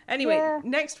 Anyway,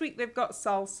 next week they've got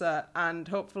salsa, and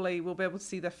hopefully we'll be able to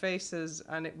see their faces,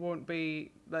 and it won't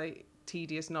be like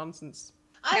tedious nonsense.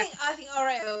 I think Ore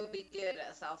will be good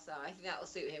at salsa. I think that will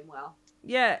suit him well.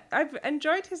 Yeah, I've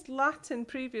enjoyed his Latin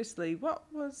previously.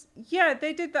 Yeah,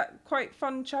 they did that quite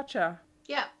fun cha-cha.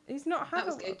 Yeah. He's not had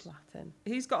a lot of Latin.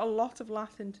 He's got a lot of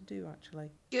Latin to do, actually.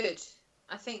 Good.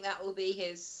 I think that will be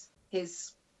his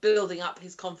building up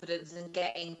his confidence and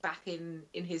getting back in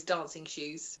his dancing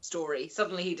shoes story.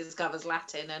 Suddenly he discovers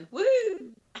Latin and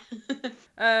woo!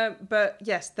 But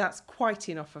yes, that's quite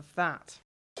enough of that.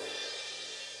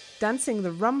 Dancing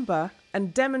the rumba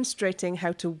and demonstrating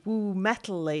how to woo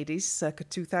metal ladies circa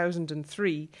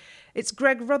 2003, it's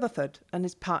Greg Rutherford and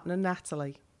his partner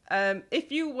Natalie.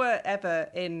 If you were ever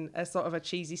in a sort of a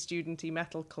cheesy studenty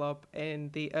metal club in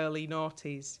the early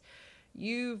noughties,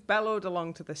 you've bellowed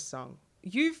along to this song.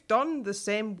 You've done the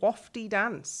same wafty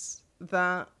dance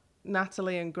that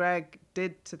Natalie and Greg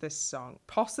did to this song,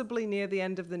 possibly near the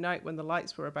end of the night when the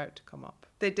lights were about to come up.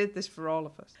 They did this for all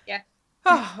of us. Yeah.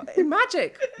 Oh,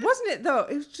 magic, wasn't it though?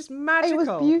 It was just magical. It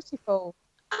was beautiful.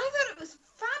 I thought it was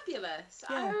fabulous.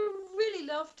 Yeah. I really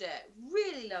loved it.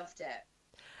 Really loved it.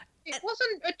 It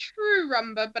wasn't a true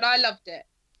rumba, but I loved it.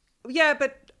 Yeah,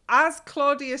 but as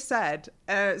Claudia said,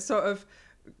 sort of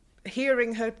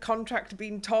hearing her contract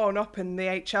being torn up in the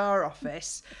HR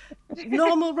office,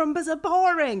 normal rumbas are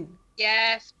boring.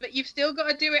 Yes, but you've still got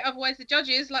to do it, otherwise the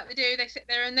judges, like they do, they sit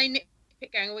there and they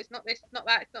nitpick going, oh, it's not this, it's not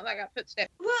that, it's not that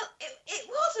footstep. Well, it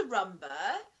was a rumba.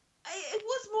 It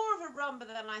was more of a rumba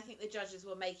than I think the judges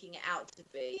were making it out to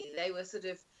be. They were sort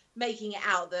of making it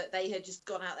out that they had just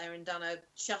gone out there and done a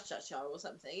cha-cha-cha or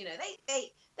something. You know,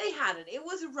 they hadn't. It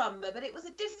was a rumba, but it was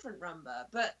a different rumba.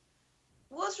 But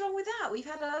what's wrong with that? We've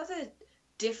had other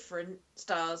different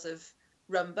styles of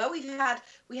rumba. We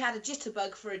had a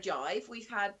jitterbug for a jive. We've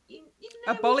had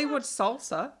A Bollywood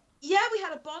salsa. Yeah, we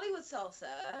had a Bollywood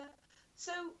salsa.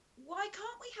 So why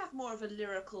can't we have more of a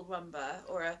lyrical rumba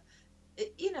or a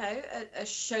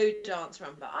show dance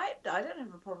rumba? I don't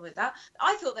have a problem with that.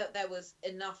 I thought that there was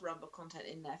enough rumba content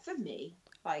in there for me.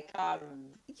 Like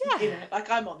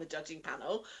like I'm on the judging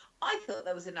panel. I thought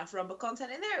there was enough rumba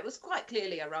content in there. It was quite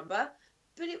clearly a rumba,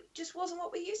 but it just wasn't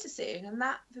what we're used to seeing, and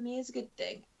that for me is a good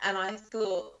thing. And I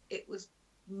thought it was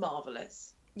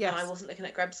marvelous. Yes. And I wasn't looking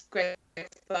at Greg's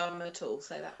bum at all,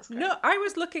 so that was great. No, I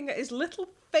was looking at his little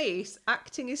face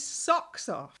acting his socks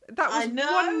off. That was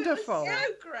wonderful. It was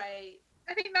so great.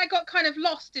 I think that got kind of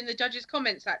lost in the judges'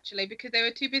 comments, actually, because they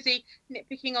were too busy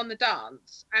nitpicking on the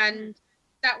dance. And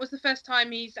that was the first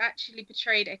time he's actually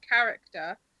portrayed a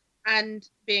character, and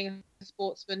being a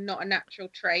sportsman, not a natural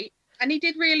trait. And he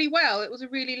did really well. It was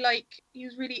he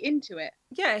was really into it.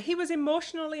 Yeah, he was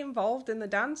emotionally involved in the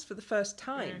dance for the first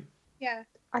time. Yeah.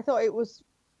 I thought it was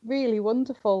really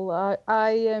wonderful.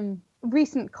 I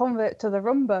recent convert to the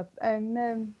rumba,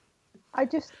 and I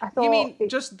thought. You mean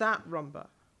just that rumba?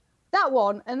 That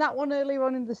one, and that one earlier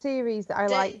on in the series that I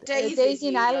liked, Daisy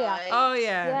and Alia. Oh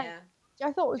yeah.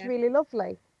 I thought was really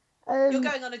lovely. You're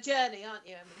going on a journey, aren't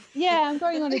you, Emily? Yeah, I'm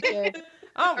going on a journey.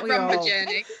 Aren't we rumba all?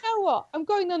 journey. And you know what? I'm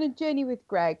going on a journey with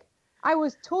Greg. I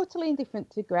was totally indifferent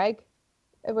to Greg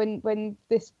when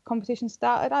this competition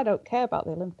started. I don't care about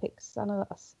the Olympics. I know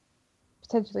that's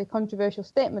potentially a controversial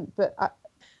statement, but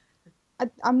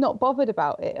I'm not bothered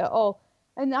about it at all.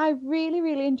 And I really,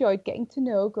 really enjoyed getting to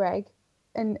know Greg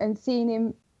and seeing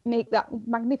him make that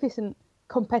magnificent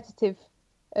competitive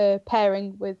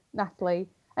pairing with Natalie.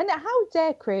 And how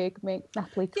dare Craig make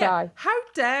Natalie cry? Yeah, how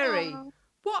dare he?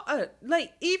 What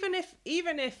even if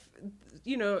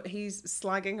he's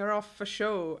slagging her off for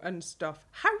show and stuff,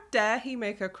 how dare he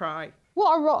make her cry?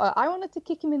 What a rotter. I wanted to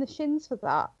kick him in the shins for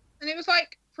that. And it was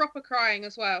like proper crying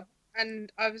as well.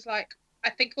 And I was like,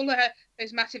 I think all of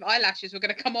those massive eyelashes were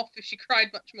going to come off if she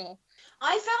cried much more.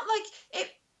 I felt like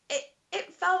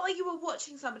it felt like you were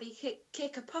watching somebody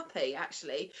kick a puppy,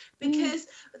 actually, because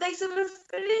they sort of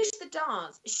finished the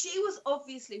dance. She was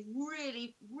obviously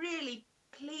really, really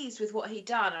pleased with what he'd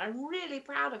done. I'm really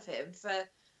proud of him for,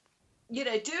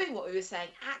 doing what we were saying,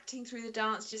 acting through the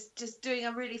dance, just doing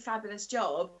a really fabulous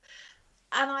job.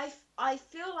 And I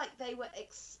feel like they were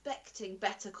expecting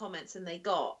better comments than they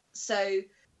got. So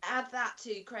add that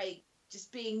to Craig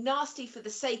just being nasty for the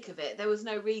sake of it. There was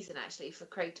no reason, actually, for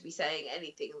Craig to be saying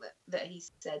anything that he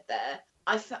said there.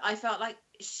 I felt like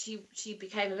she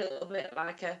became a little bit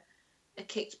like a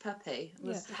kicked puppy.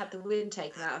 Had the wind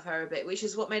taken out of her a bit, which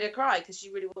is what made her cry, because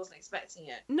she really wasn't expecting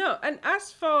it. No, and as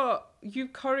for you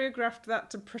choreographed that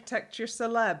to protect your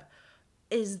celeb,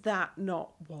 is that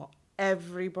not what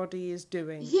everybody is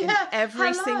doing in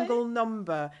every single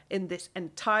number in this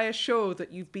entire show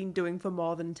that you've been doing for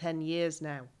more than 10 years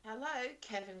now? Hello,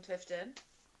 Kevin Clifton.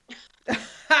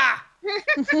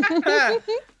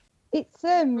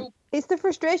 It's the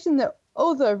frustration that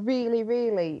other really,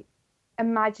 really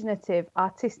imaginative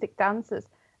artistic dancers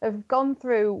have gone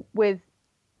through with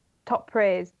top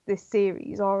praise this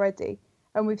series already,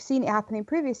 and we've seen it happen in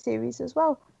previous series as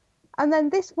well. And then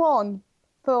this one,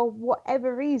 for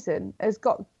whatever reason, has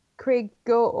got Craig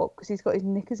go up because he's got his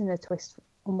knickers in a twist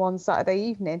on one Saturday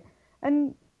evening,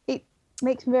 and it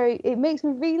makes me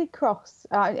really cross.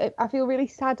 I feel really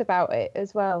sad about it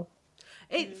as well.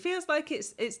 It feels like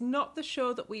it's not the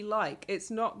show that we like.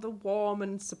 It's not the warm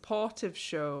and supportive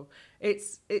show. It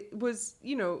was,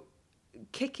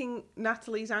 kicking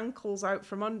Natalie's ankles out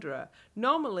from under her.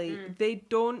 Normally, they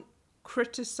don't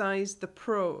criticize the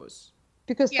pros.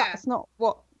 Because that's not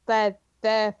what they're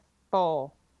there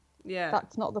for. Yeah.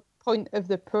 That's not the point of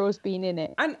the pros being in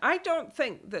it. And I don't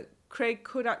think that Craig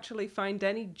could actually find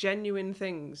any genuine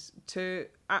things to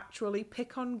actually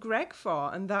pick on Greg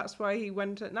for, and that's why he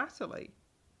went at Natalie.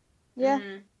 Yeah.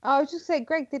 I was just saying,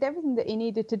 Greg did everything that he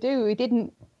needed to do. He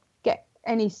didn't get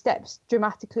any steps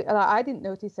dramatically. Like, I didn't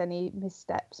notice any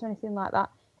missteps or anything like that.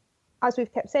 As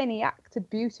we've kept saying, he acted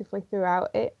beautifully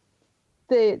throughout it.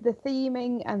 The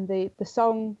theming and the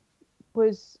song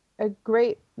was a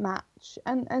great match.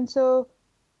 And so,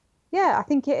 yeah, I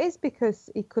think it is because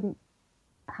he couldn't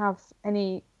have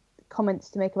any comments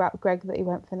to make about Greg that he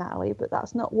went for Natalie, but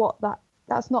that's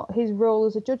not his role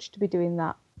as a judge to be doing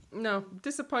that. No,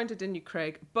 disappointed in you,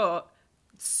 Craig, but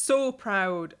so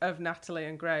proud of Natalie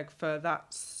and Greg for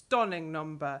that stunning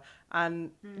number.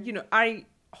 And, I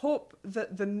hope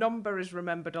that the number is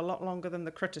remembered a lot longer than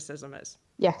the criticism is.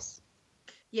 Yes.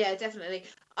 Yeah, definitely.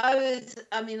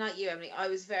 Like you, Emily, I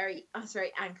was very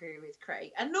angry with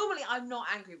Craig. And normally I'm not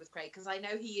angry with Craig because I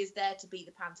know he is there to be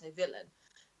the panto villain.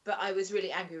 But I was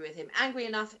really angry with him. Angry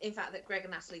enough, in fact, that Greg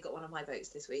and Natalie got one of my votes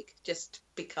this week, just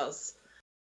because.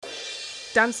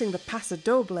 Dancing the Paso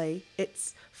Doble,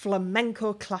 it's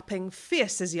flamenco clapping,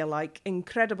 fierce as you like,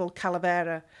 incredible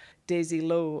calavera, Daisy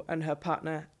Lowe and her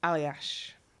partner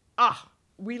Aliash.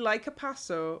 We like a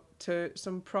paso to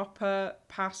some proper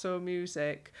paso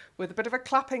music with a bit of a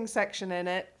clapping section in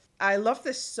it. I love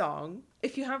this song.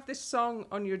 If you have this song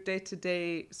on your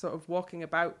day-to-day sort of walking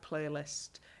about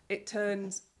playlist, it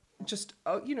turns just,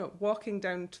 walking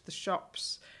down to the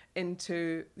shops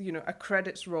into, a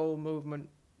credits roll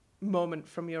moment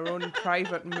from your own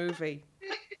private movie.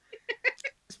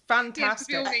 It's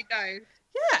fantastic. Yes, we all need those.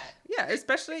 Yeah,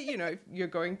 especially, if you're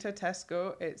going to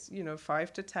Tesco, it's,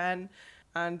 5 to 10,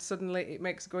 and suddenly it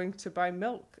makes going to buy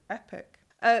milk epic.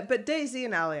 But Daisy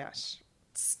and Aliash,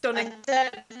 stunning. I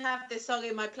don't have this song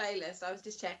in my playlist. I was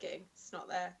just checking. It's not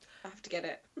there. I have to get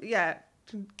it. Yeah,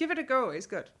 give it a go. It's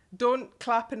good. Don't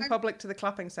clap in public to the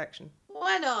clapping section.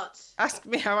 Why not? Ask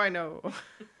me how I know.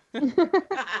 Can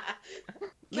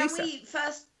Lisa. we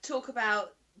first talk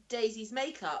about Daisy's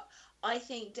makeup? I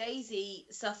think Daisy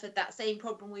suffered that same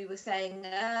problem we were saying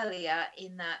earlier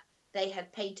in that they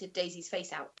had painted Daisy's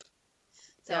face out.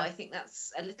 So I think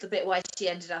that's a little bit why she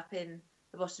ended up in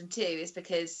the bottom two, is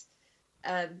because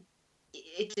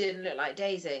it didn't look like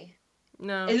Daisy.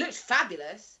 No. It looked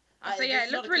fabulous.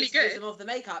 It looked really good. Of the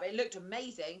makeup, it looked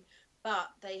amazing, but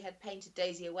they had painted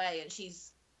Daisy away, and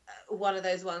she's one of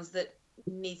those ones that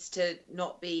needs to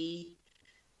not be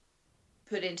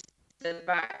put into the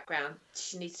background.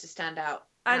 She needs to stand out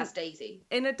as Daisy.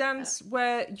 In a dance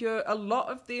where a lot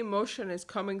of the emotion is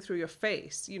coming through your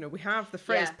face, we have the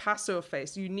phrase Paso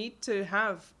face. You need to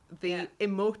have the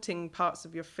emoting parts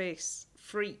of your face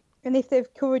free. And if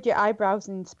they've covered your eyebrows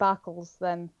in sparkles,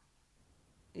 then...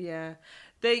 Yeah.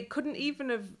 They couldn't even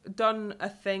have done a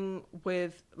thing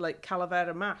with, like,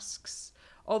 calavera masks.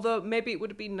 Although maybe it would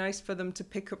have been nice for them to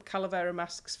pick up calavera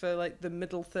masks for, like, the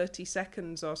middle 30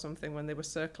 seconds or something when they were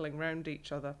circling round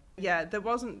each other. Yeah, there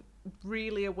wasn't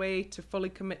really a way to fully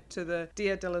commit to the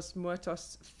Dia de los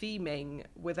Muertos theming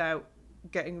without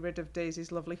getting rid of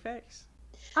Daisy's lovely face.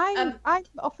 I'm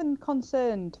often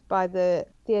concerned by the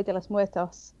Dia de los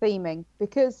Muertos theming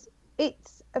because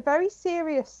it's a very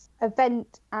serious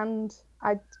event, and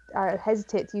I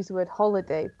hesitate to use the word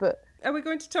holiday, but... Are we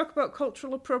going to talk about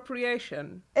cultural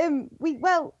appropriation?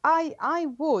 I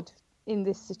would in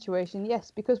this situation,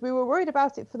 yes, because we were worried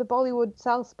about it for the Bollywood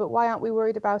salsa, but why aren't we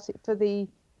worried about it for the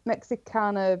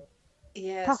Mexicana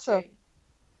Paso?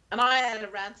 And I had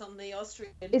a rant on the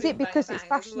Austrian. Is it because it's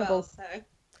fashionable?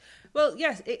 Well,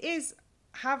 yes, it is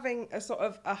having a sort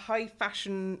of a high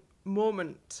fashion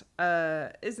moment,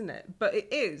 isn't it? But it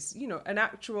is, an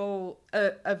actual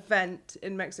event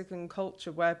in Mexican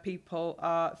culture where people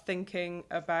are thinking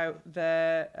about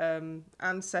their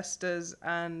ancestors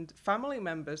and family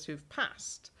members who've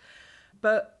passed.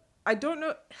 But I don't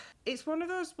know, it's one of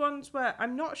those ones where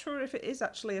I'm not sure if it is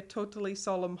actually a totally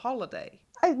solemn holiday.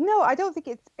 No, I don't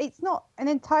think it's not an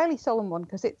entirely solemn one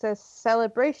because it's a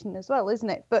celebration as well, isn't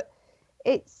it? But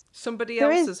it's somebody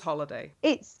else's holiday.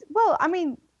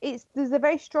 There's a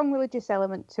very strong religious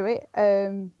element to it.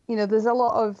 There's a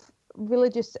lot of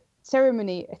religious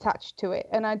ceremony attached to it,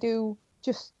 and I do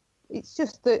just. It's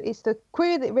the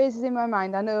query that raises in my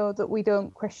mind. I know that we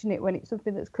don't question it when it's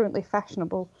something that's currently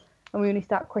fashionable, and we only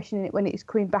start questioning it when it's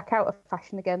coming back out of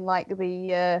fashion again, like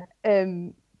the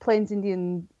Plains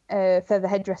Indian feather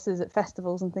headdresses at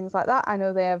festivals and things like that. I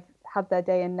know they have had their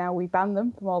day, and now we ban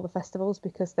them from all the festivals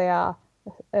because they are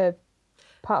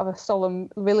part of a solemn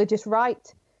religious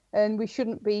rite, and we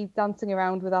shouldn't be dancing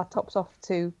around with our tops off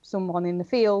to someone in the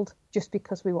field just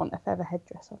because we want a feather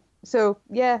headdress on. So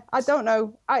yeah, I don't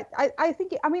know. I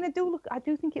think I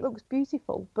do think it looks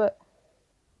beautiful, but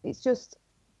it's just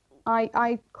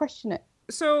I question it.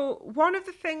 So one of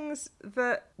the things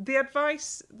that the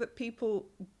advice that people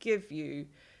give you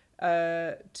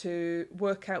to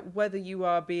work out whether you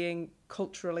are being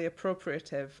culturally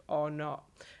appropriative or not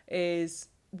is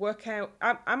work out,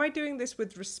 am I doing this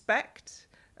with respect?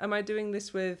 Am I doing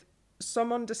this with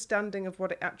some understanding of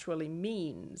what it actually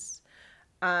means?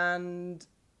 And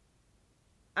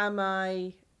am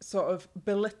I sort of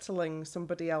belittling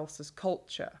somebody else's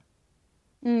culture?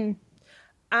 Mm.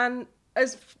 And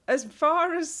as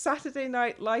far as Saturday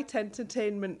Night Light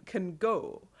entertainment can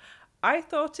go, I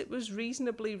thought it was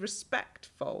reasonably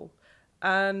respectful.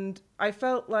 And I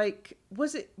felt like,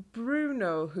 was it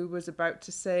Bruno who was about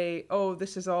to say, oh,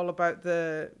 this is all about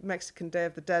the Mexican Day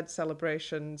of the Dead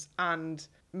celebrations, and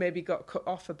maybe got cut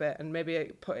off a bit and maybe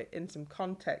put it in some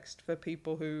context for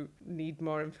people who need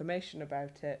more information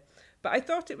about it. But I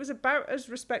thought it was about as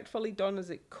respectfully done as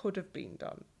it could have been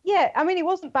done. Yeah, I mean, it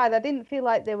wasn't bad. I didn't feel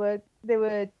like they were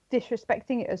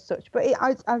disrespecting it as such. But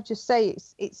I would just say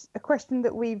it's a question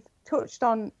that we've touched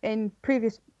on in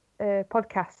previous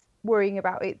podcasts, worrying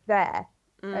about it there.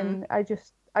 And I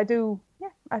just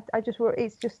worry.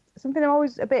 It's just something I'm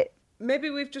always a bit.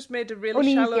 Maybe we've just made a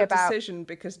really shallow decision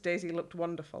because Daisy looked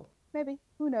wonderful. Maybe,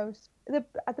 who knows?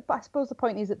 I suppose the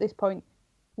point is, at this point,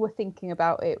 we're thinking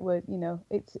about it.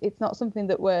 It's not something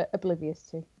that we're oblivious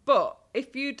to. But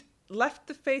if you'd left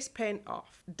the face paint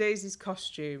off, Daisy's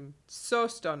costume, so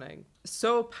stunning,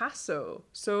 so Paso,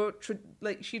 so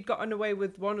she'd gotten away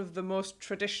with one of the most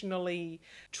traditional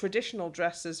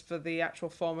dresses for the actual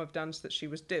form of dance that she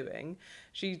was doing.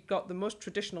 She'd got the most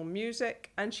traditional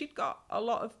music, and she'd got a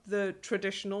lot of the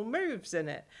traditional moves in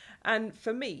it. And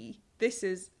for me,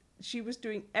 she was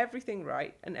doing everything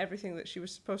right and everything that she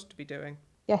was supposed to be doing.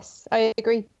 Yes, I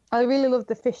agree. I really loved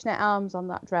the fishnet arms on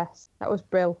that dress. That was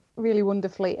brilliant. Really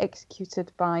wonderfully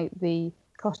executed by the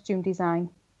costume design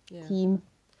team.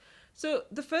 So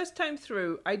the first time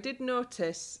through, I did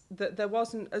notice that there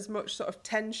wasn't as much sort of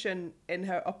tension in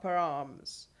her upper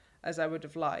arms as I would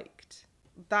have liked.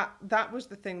 That was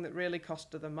the thing that really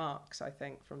cost her the marks, I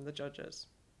think, from the judges.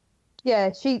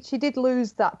 Yeah, she did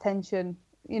lose that tension,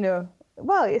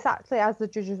 Well, it's actually, as the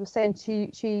judges were saying,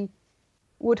 she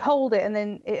would hold it and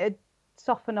then it'd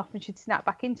soften off and she'd snap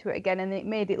back into it again, and it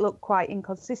made it look quite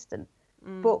inconsistent.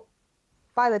 But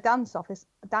by the dance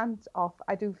off,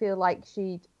 I do feel like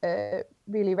she'd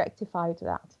really rectified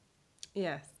that.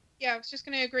 Yes. Yeah, I was just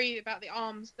going to agree about the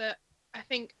arms, that I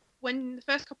think when the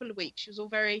first couple of weeks she was all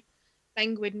very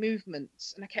languid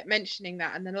movements, and I kept mentioning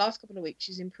that, and then the last couple of weeks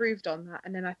she's improved on that,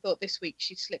 and then I thought this week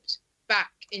she slipped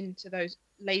back into those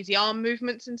lazy arm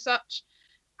movements and such.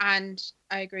 And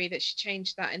I agree that she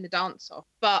changed that in the dance-off.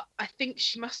 But I think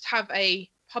she must have a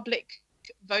public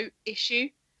vote issue,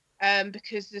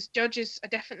 because the judges are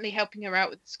definitely helping her out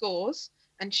with the scores,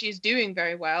 and she is doing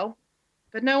very well.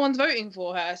 But no one's voting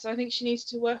for her, so I think she needs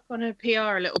to work on her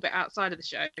PR a little bit outside of the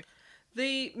show.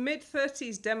 The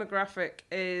mid-30s demographic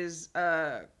is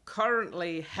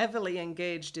currently heavily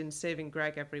engaged in saving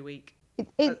Greg every week.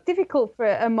 It's difficult for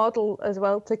a model as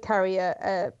well to carry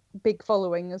a big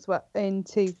following as well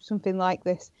into something like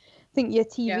this. I think your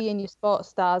TV and your sports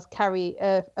stars carry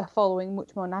a following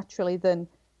much more naturally than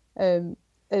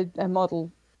a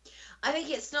model. I think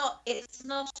it's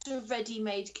not a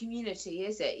ready-made community,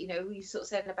 is it? You sort of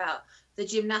said about the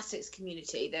gymnastics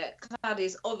community that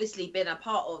Claudia's obviously been a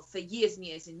part of for years and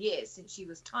years and years, since she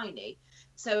was tiny.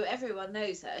 So everyone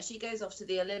knows her. She goes off to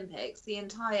the Olympics. The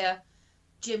entire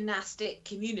gymnastic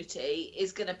community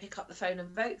is going to pick up the phone and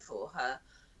vote for her.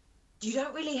 You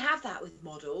don't really have that with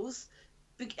models.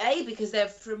 Because they're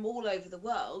from all over the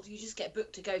world. You just get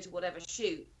booked to go to whatever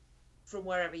shoot from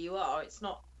wherever you are.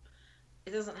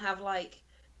 It doesn't have like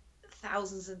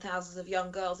thousands and thousands of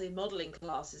young girls in modelling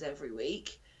classes every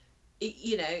week.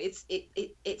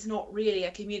 It's not really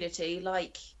a community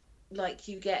like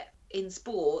you get in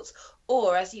sports,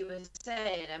 or as you were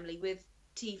saying, Emily, with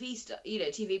TV stuff.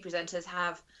 TV presenters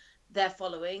have their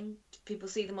following. People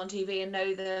see them on TV and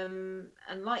know them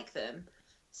and like them.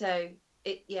 So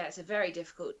it's a very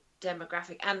difficult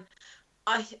demographic. And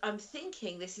I'm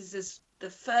thinking this is the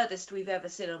furthest we've ever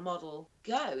seen a model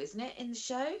go, isn't it, in the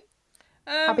show?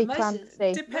 Abby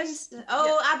Clancy. Depends.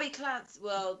 Abby Clancy.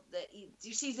 Well,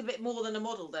 she's a bit more than a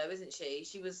model, though, isn't she?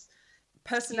 She was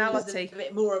personality. She was a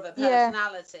bit more of a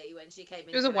personality when she came in.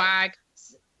 She was a wag.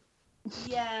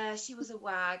 Yeah, she was a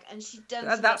wag, and she'd done.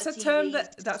 That's a term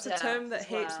that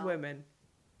hates women.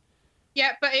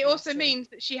 Yeah, but it also means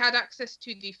that she had access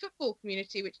to the football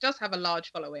community, which does have a large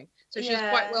following. So she was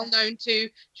quite well known to.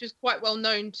 She was quite well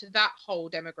known to that whole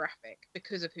demographic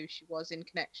because of who she was in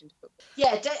connection to football.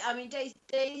 Yeah,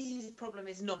 Daisy's problem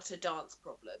is not a dance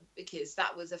problem, because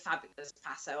that was a fabulous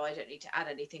Paso. I don't need to add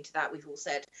anything to that. We've all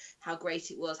said how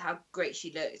great it was, how great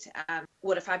she looked, and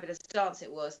what a fabulous dance it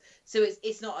was. So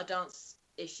it's not a dance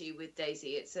issue with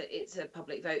Daisy. It's a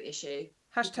public vote issue.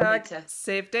 Hashtag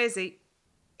save Daisy.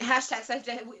 Hashtag save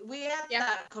Daisy. We had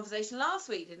that conversation last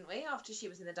week, didn't we? After she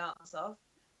was in the dance-off.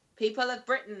 People of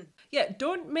Britain. Yeah,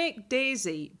 don't make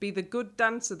Daisy be the good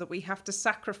dancer that we have to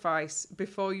sacrifice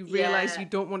before you realise you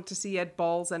don't want to see Ed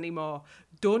Balls anymore.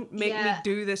 Don't make me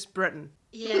do this, Britain.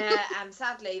 Yeah, and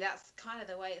sadly, that's kind of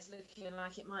the way it's looking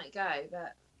like it might go.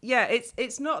 But yeah,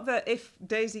 it's not that if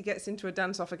Daisy gets into a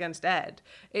dance-off against Ed,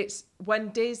 it's when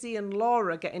Daisy and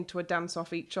Laura get into a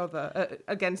dance-off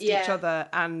against each other,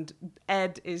 and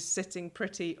Ed is sitting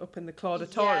pretty up in the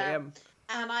Clauditorium. Yeah.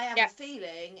 And I have a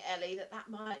feeling, Ellie, that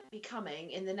might be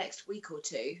coming in the next week or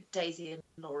two. Daisy and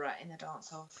Laura in the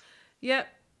dance-off. Yeah,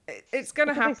 it's going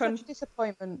to happen. Such a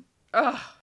disappointment. Ugh.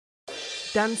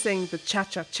 Dancing the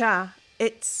cha-cha-cha,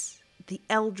 it's the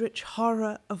eldritch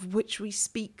horror of which we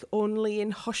speak only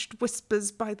in hushed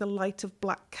whispers by the light of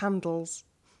black candles.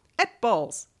 Ed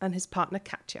Balls and his partner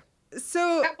Katya.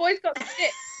 So that boy's got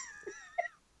shit.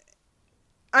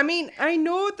 I mean, I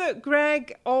know that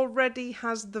Greg already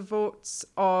has the votes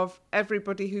of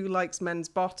everybody who likes men's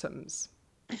bottoms.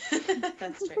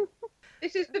 That's true.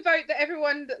 This is the vote that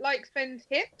everyone that likes men's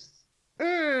hips?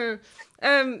 I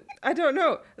don't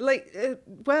know.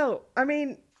 Well, I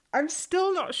mean, I'm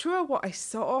still not sure what I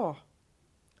saw.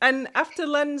 And after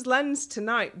Lens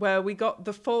tonight, where we got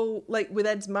the full, with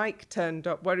Ed's mic turned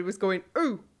up, where he was going,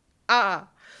 ooh, ah,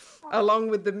 along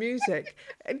with the music.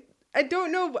 I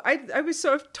don't know. I was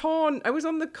sort of torn. I was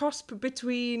on the cusp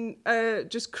between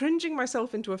just cringing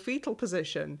myself into a fetal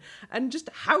position and just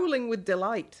howling with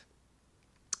delight.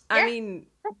 Yeah, I mean,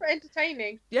 proper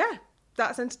entertaining. Yeah,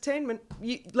 that's entertainment.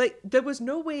 There was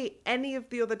no way any of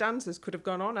the other dancers could have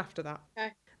gone on after that.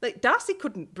 Okay. Darcy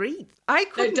couldn't breathe. I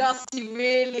couldn't. No, Darcy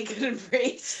really couldn't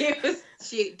breathe.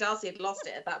 Darcy had lost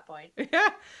it at that point. Yeah,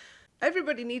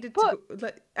 everybody needed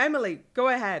to. Emily, go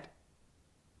ahead.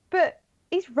 But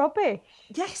it's rubbish.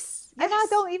 Yes. And I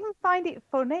don't even find it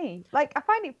funny. I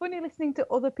find it funny listening to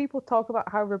other people talk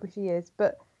about how rubbish he is,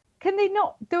 but can they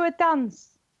not do a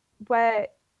dance where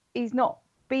he's not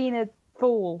being a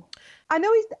fool? I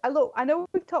know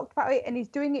we've talked about it and he's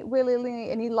doing it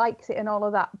willingly and he likes it and all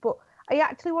of that, but I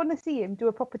actually want to see him do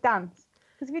a proper dance.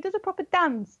 Because if he does a proper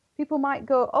dance, people might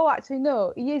go, oh, actually,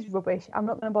 no, he is rubbish. I'm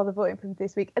not going to bother voting for him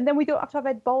this week. And then we don't have to have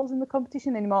Ed Balls in the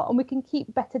competition anymore, and we can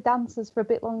keep better dancers for a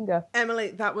bit longer.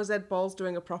 Emily, that was Ed Balls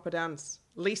doing a proper dance.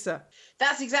 Lisa.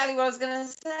 That's exactly what I was going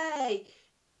to say.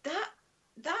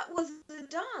 That was the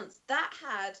dance. That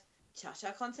had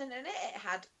cha-cha content in it. It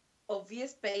had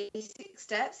obvious basic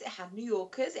steps. It had New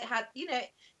Yorkers. It had,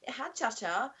 it had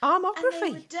cha-cha. Armography. And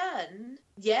they were done.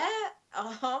 Yeah,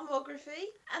 armography.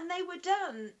 And they were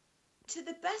done to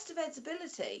the best of Ed's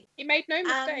ability. He made no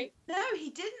mistake. No, he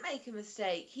didn't make a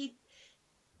mistake. He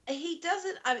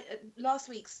doesn't. Last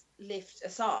week's lift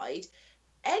aside,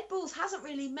 Ed Balls hasn't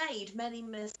really made many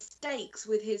mistakes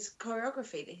with his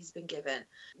choreography that he's been given.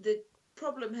 The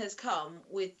problem has come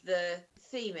with the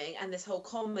theming and this whole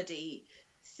comedy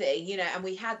thing, and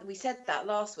we said that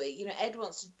last week. Ed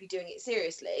wants to be doing it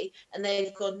seriously, and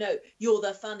they've gone, no, you're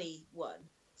the funny one,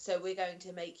 so we're going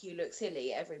to make you look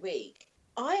silly every week.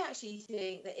 I actually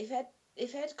think that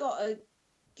if Ed got a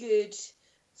good,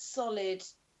 solid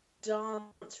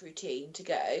dance routine to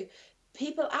go,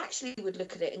 people actually would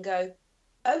look at it and go,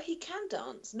 oh, he can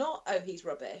dance, not, oh, he's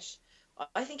rubbish.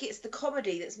 I think it's the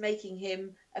comedy that's making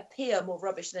him appear more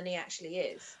rubbish than he actually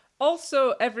is.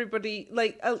 Also, everybody,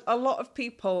 a lot of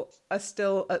people are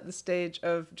still at the stage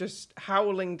of just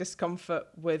howling discomfort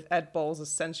with Ed Balls'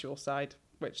 sensual side,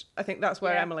 which I think that's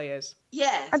where Emily is.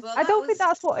 Yes, I don't think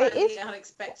that's what it is.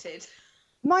 Unexpected.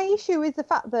 My issue is the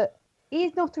fact that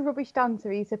he's not a rubbish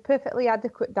dancer. He's a perfectly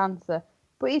adequate dancer,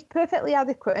 but he's perfectly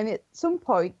adequate. And at some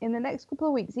point in the next couple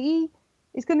of weeks, he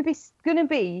is going to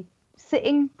be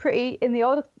sitting pretty in the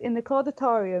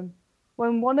auditorium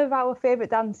when one of our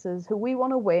favourite dancers who we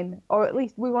want to win, or at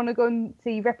least we want to go and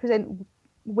see represent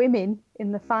women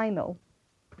in the final,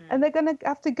 and they're going to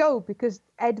have to go because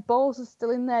Ed Balls is still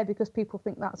in there because people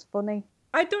think that's funny.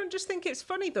 I don't just think it's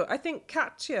funny, though. I think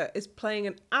Katya is playing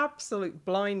an absolute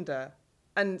blinder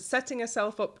and setting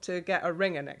herself up to get a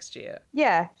ringer next year.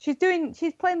 Yeah, she's playing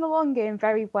the long game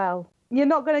very well. You're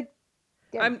not going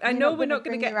to... I know we're not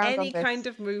going to get any kind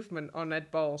of movement on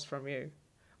Ed Balls from you.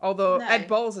 Although no. Ed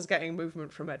Balls is getting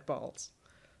movement from Ed Balls.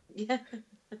 Yeah.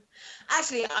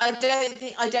 Actually, I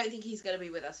don't think he's going to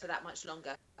be with us for that much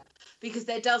longer, because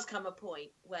there does come a point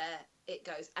where it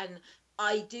goes, and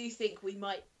I do think we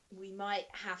might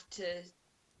have to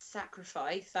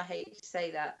sacrifice. I hate to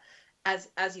say that,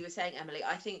 as you were saying, Emily.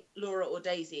 I think Laura or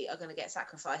Daisy are going to get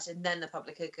sacrificed, and then the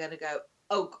public are going to go,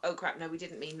 oh crap, no, we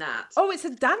didn't mean that. Oh, it's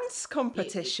a dance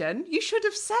competition. You should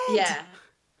have said. Yeah,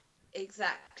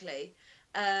 exactly.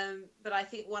 But I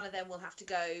think one of them will have to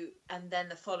go, and then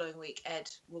the following week Ed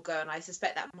will go, and I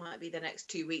suspect that might be the next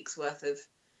 2 weeks worth of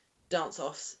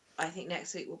dance-offs. I think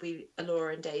next week will be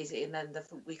Laura and Daisy, and then the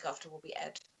week after will be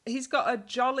Ed. He's got a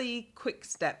jolly quick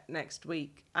step next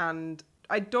week, and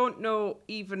I don't know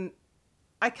even...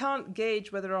 I can't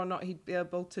gauge whether or not he'd be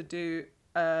able to do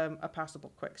a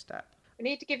passable quick step. We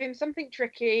need to give him something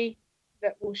tricky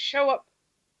that will show up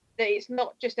that it's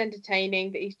not just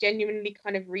entertaining, that he's genuinely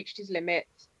kind of reached his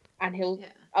limits, and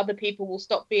other people will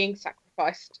stop being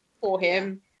sacrificed for him.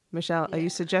 Yeah. Michelle, are you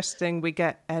suggesting we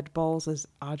get Ed Balls as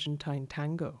Argentine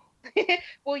tango?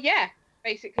 Well, yeah,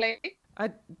 basically. I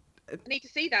need to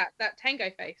see that tango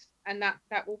face, and that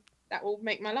will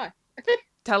make my life.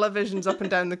 Televisions up and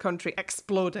down the country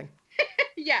exploding.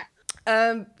 Yeah.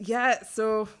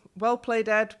 So well played,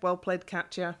 Ed. Well played,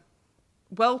 Katya.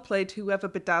 Well played, whoever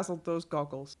bedazzled those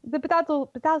goggles. The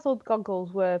bedazzled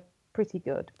goggles were pretty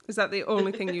good. Is that the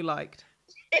only thing you liked?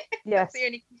 Yes. That's the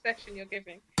only concession you're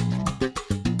giving.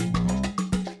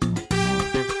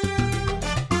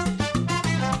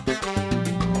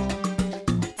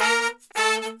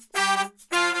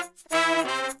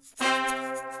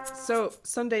 So,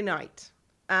 Sunday night.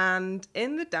 And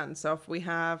in the dance-off, we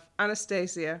have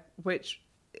Anastasia, which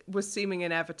was seeming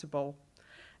inevitable.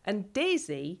 And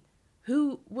Daisy,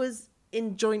 who was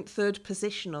in joint third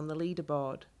position on the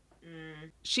leaderboard.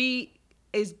 She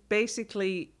is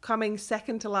basically coming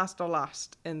second to last or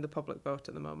last in the public vote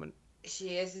at the moment.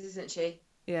 She is, isn't she?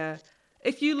 Yeah.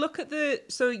 If you look at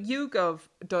so YouGov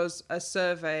does a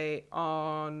survey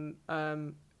on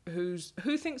who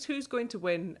thinks who's going to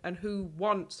win and who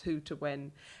wants who to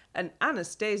win. And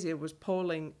Anastasia was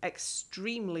polling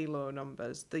extremely low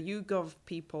numbers. The YouGov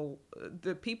people,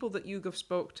 the people that YouGov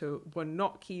spoke to, were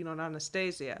not keen on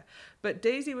Anastasia. But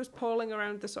Daisy was polling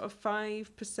around the sort of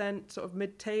 5% sort of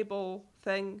mid-table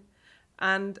thing.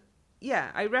 And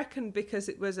yeah, I reckon because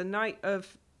it was a night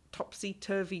of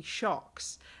topsy-turvy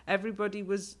shocks, everybody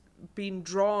was being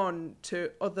drawn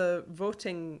to other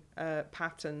voting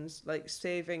patterns, like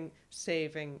saving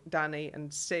Danny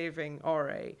and saving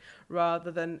Ore, rather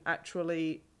than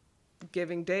actually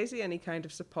giving Daisy any kind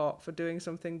of support for doing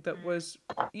something that was,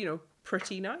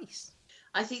 pretty nice.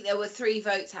 I think there were 3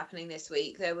 votes happening this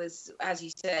week. There was, as you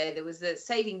say, there was the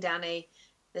saving Danny,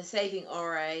 the saving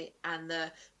Ore, and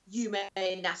the you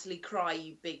made Natalie cry,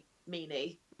 you big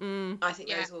meanie. I think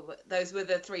those were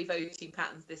the 3 voting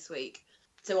patterns this week.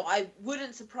 So I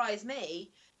wouldn't surprise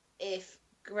me if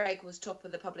Greg was top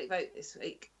of the public vote this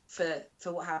week for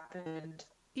what happened.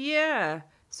 Yeah.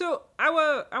 So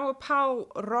our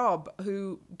pal Rob,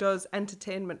 who does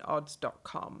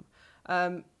entertainmentodds.com,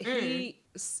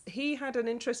 he had an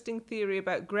interesting theory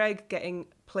about Greg getting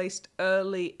placed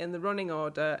early in the running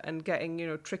order and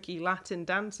getting, tricky Latin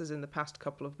dances in the past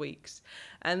couple of weeks.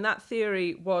 And that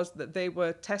theory was that they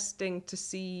were testing to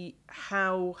see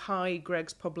how high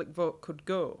Greg's public vote could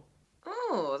go.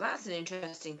 Oh, that's an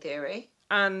interesting theory.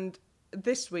 And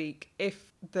this week,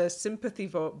 if the sympathy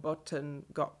vote button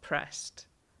got pressed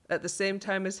at the same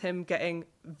time as him getting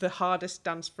the hardest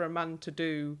dance for a man to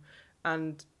do,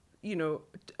 and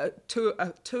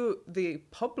to the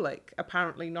public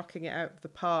apparently knocking it out of the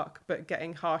park but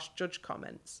getting harsh judge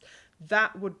comments,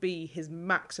 that would be his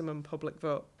maximum public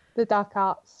vote. The dark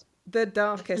arts. The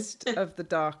darkest of the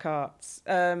dark arts.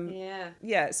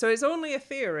 Yeah, so it's only a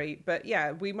theory, but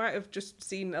yeah, we might have just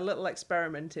seen a little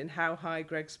experiment in how high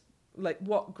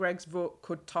what Greg's vote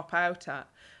could top out at,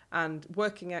 and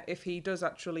working out if he does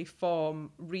actually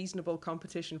form reasonable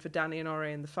competition for Danny and Ore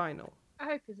in the final. I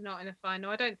hope he's not in the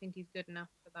final. I don't think he's good enough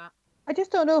for that. I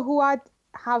just don't know who I'd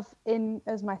have in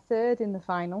as my third in the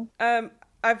final.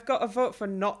 I've got a vote for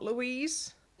not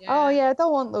Louise. Yeah. Oh yeah, I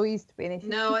don't want Louise to be in it.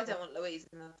 No, I don't want Louise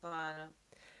in the final.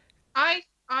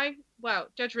 Well,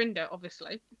 Judge Rinder,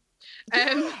 obviously.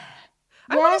 I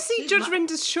want to see Judge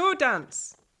Rinder's show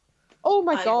dance. Oh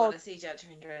my I god. want to see Judge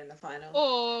Rinder in the final.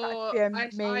 Or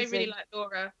That'd be I really amazing. like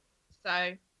Laura,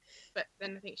 so, but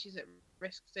then I think she's at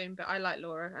risk soon. But I like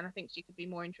Laura, and I think she could be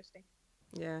more interesting.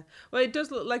 Yeah. Well, it does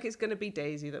look like it's going to be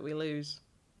Daisy that we lose.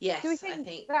 Yes, Do we I think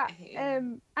think that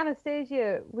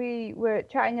Anastasia, we were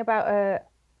chatting about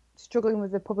struggling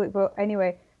with the public vote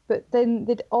anyway, but then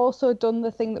they'd also done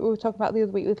the thing that we were talking about the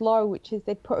other week with Laura, which is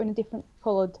they'd put her in a different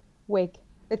coloured wig.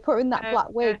 They'd put her in that black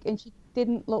wig, and she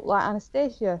didn't look like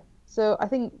Anastasia. So I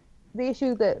think the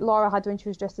issue that Laura had when she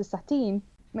was dressed as Satine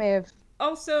may have...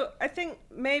 Also, I think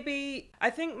maybe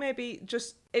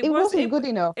just... It wasn't good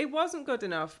enough. It wasn't good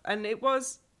enough, and it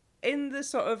was in the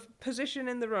sort of position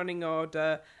in the running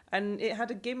order, and it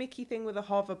had a gimmicky thing with a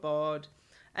hoverboard,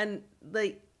 and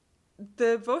like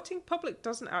the voting public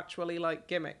doesn't actually like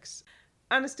gimmicks.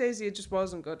 Anastasia just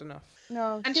wasn't good enough.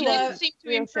 No, And she didn't seem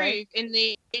to improve in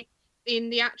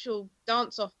the actual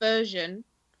dance-off version.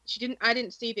 I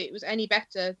didn't see that it was any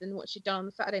better than what she'd done on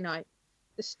the Saturday night.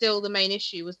 The main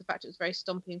issue was the fact it was very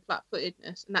stumpy and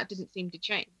flat-footedness, and that didn't seem to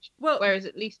change. Well, whereas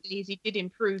at least Lizzie did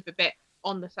improve a bit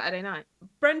on the Saturday night.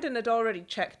 Brendan had already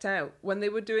checked out when they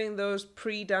were doing those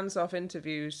pre-dance-off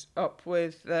interviews up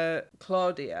with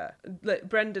Claudia.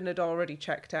 Brendan had already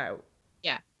checked out.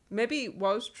 Yeah. Maybe it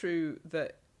was true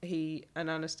that he and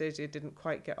Anastasia didn't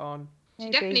quite get on.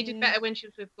 She definitely did better when she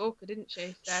was with Gorka, didn't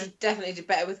she? So. She definitely did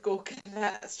better with Gorka,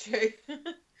 that's true.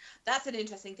 That's an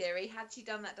interesting theory. Had she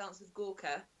done that dance with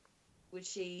Gorka, would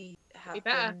she have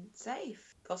been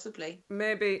safe? Possibly.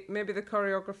 Maybe the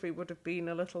choreography would have been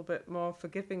a little bit more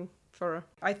forgiving for her.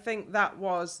 I think that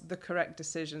was the correct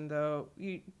decision, though.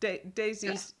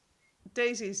 Daisy's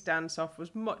dance-off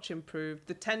was much improved.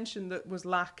 The tension that was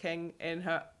lacking in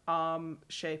her arm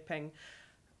shaping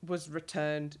was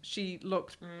returned. She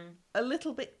looked a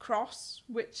little bit cross,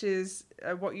 which is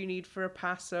what you need for a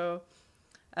Paso.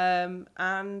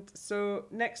 And so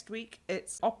next week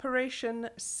it's Operation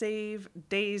Save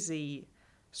Daisy,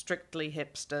 strictly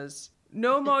hipsters.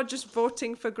 No more just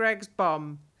voting for Greg's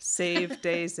bomb. Save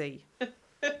Daisy.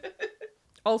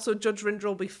 Also, Judge Rinder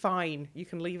will be fine. You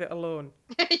can leave it alone.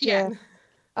 Yeah.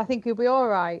 I think he'll be all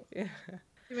right. Yeah.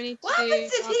 What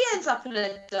happens if he ends up in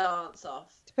a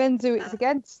dance-off? Depends who it's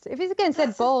against. If it's against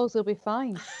Ed Balls, he'll be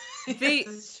fine.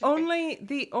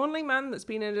 The only man that's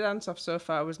been in a dance-off so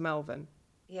far was Melvin.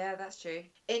 Yeah, that's true.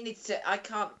 It needs to. I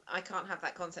can't have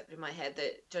that concept in my head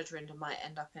that Judge Rinder might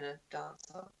end up in a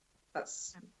dance-off.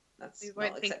 That's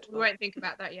not acceptable. We won't think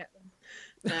about that yet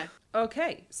then. No.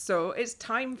 Okay, so it's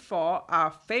time for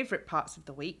our favourite parts of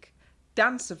the week: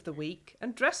 Dance of the Week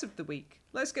and Dress of the Week.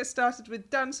 Let's get started with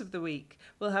Dance of the Week.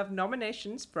 We'll have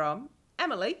nominations from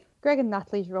Emily. Greg and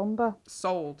Natalie's rumba.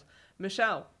 Sold.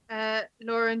 Michelle.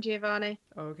 Laura and Giovanni.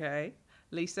 Okay.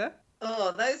 Lisa.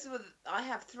 Oh, I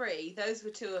have 3. Those were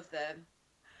 2 of them.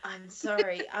 I'm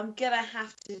sorry. I'm going to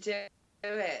have to do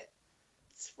it.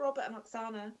 It's Robert and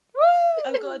Oksana.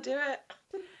 I've got to do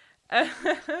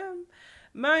it.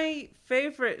 My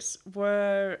favourites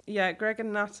were, Greg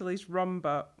and Natalie's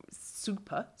rumba.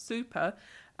 Super.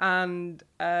 And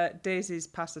Daisy's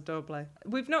Paso Doble.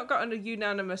 We've not gotten a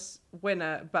unanimous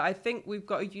winner, but I think we've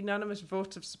got a unanimous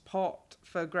vote of support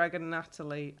for Greg and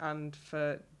Natalie and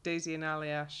for Daisy and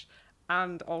Aliash,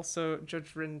 and also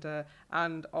Judge Rinder,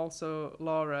 and also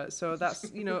Laura. So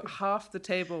that's, half the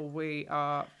table we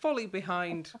are fully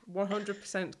behind,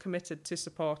 100% committed to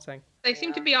supporting. They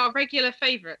seem to be our regular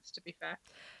favourites, to be fair.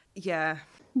 Yeah.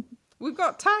 We've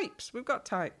got types.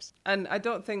 And I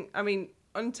don't think,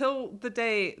 until the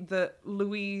day that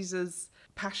Louise's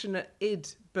passionate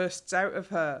id bursts out of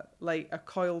her like a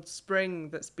coiled spring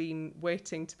that's been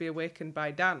waiting to be awakened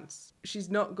by dance, she's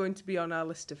not going to be on our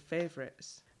list of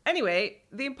favourites. Anyway,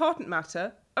 the important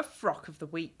matter of Frock of the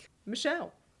Week.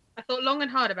 Michelle. I thought long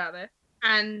and hard about this,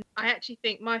 and I actually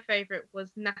think my favourite was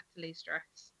Natalie's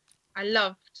dress. I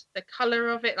loved the colour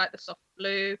of it, like the soft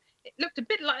blue. It looked a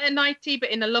bit like a nightie, but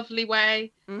in a lovely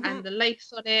way. Mm-hmm. And the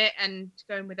lace on it and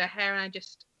going with her hair. And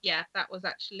that was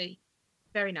actually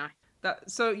very nice.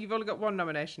 So you've only got 1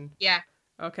 nomination? Yeah.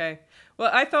 Okay.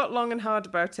 Well, I thought long and hard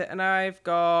about it, and I've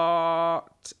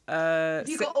got...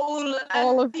 you got all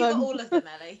of them. You got all of them,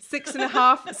 Ellie.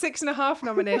 6.5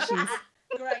 nominations.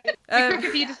 Great. Quick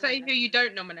of you to say who you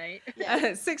don't nominate.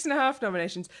 6.5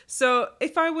 nominations. So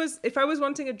if I was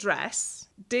wanting a dress,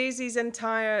 Daisy's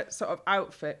entire sort of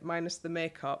outfit minus the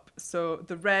makeup, so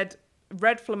the red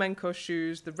flamenco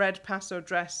shoes, the red Paso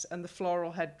dress, and the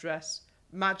floral headdress,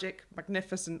 magic,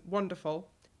 magnificent, wonderful.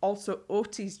 Also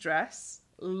Oti's dress,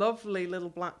 lovely little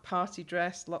black party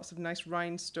dress, lots of nice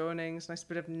rhinestonings, nice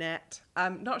bit of net.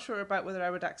 I'm not sure about whether I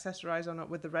would accessorize or not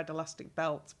with the red elastic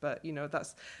belt, but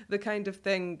that's the kind of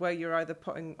thing where you're either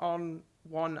putting on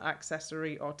one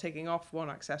accessory or taking off one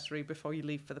accessory before you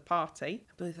leave for the party.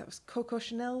 I believe that was Coco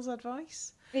Chanel's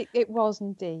advice. It was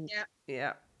indeed.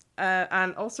 Yeah.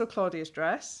 And also Claudia's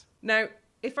dress. Now,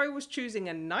 if I was choosing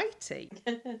a nightie,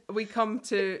 we come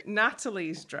to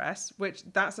Natalie's dress, which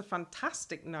that's a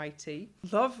fantastic nightie.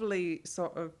 Lovely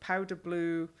sort of powder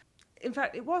blue. In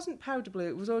fact, it wasn't powder blue.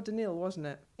 It was eau de Nil, wasn't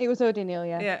it? It was eau de Nil,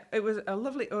 yeah. Yeah, it was a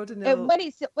lovely eau de Nil.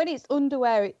 When it's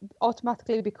underwear, it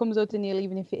automatically becomes eau de Nil,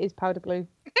 even if it is powder blue.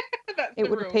 It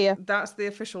would appear. That's the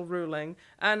official ruling.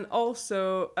 And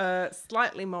also,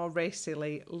 slightly more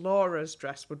racily, Laura's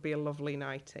dress would be a lovely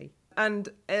nightie. And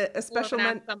a special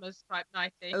Summer's type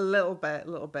nightie. A little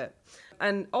bit.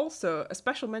 And also a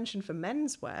special mention for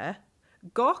menswear.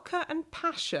 Gorka and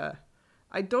Pasha,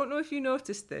 I don't know if you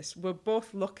noticed this, were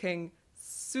both looking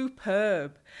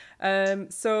superb.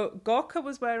 So Gorka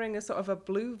was wearing a sort of a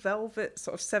blue velvet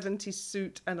sort of 70s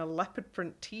suit and a leopard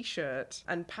print t-shirt,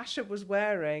 and Pasha was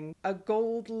wearing a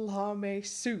gold lame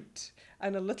suit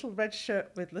and a little red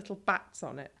shirt with little bats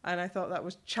on it. And I thought that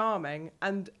was charming.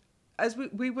 And as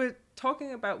we were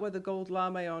talking about whether gold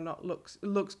lame or not looks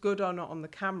good or not on the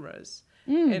cameras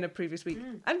in a previous week,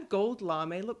 and gold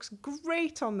lame looks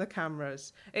great on the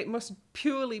cameras. It must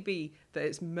purely be that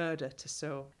it's murder to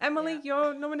sew. Emily,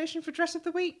 your nomination for dress of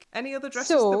the week. Any other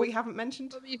dresses that we haven't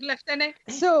mentioned? You've left any?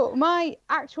 So my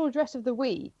actual dress of the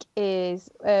week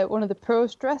is one of the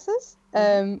pros dresses,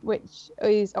 which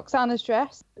is Oksana's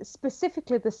dress,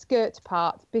 specifically the skirt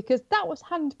part, because that was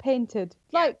hand painted.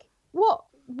 Like, what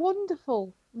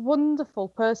wonderful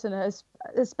person has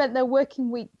spent their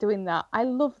working week doing that. I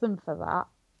love them for that.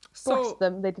 Bless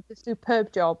them. They did a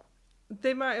superb job.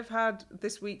 They might have had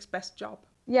this week's best job.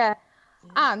 Yeah.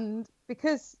 And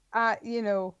because,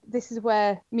 this is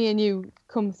where me and you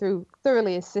come through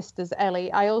thoroughly as sisters, Ellie,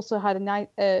 I also had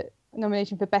a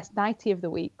nomination for Best Nightie of the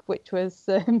Week, which was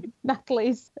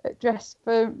Natalie's dress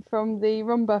from the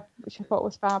Rumba, which I thought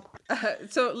was fab.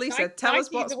 So, Lisa, tell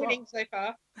us what's what. Winning so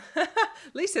far.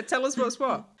 Lisa, tell us what's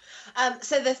what.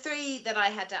 So the three that I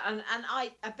had down, and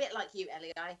I, a bit like you,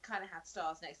 Ellie, I kind of had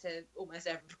stars next to almost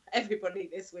everybody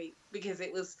this week because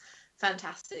it was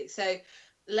fantastic. So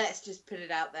let's just put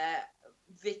it out there.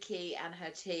 Vicky and her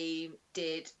team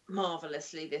did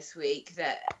marvellously this week,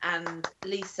 and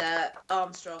Lisa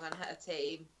Armstrong and her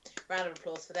team, round of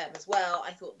applause for them as well.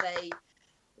 I thought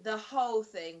the whole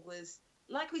thing was,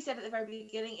 like we said at the very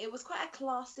beginning, it was quite a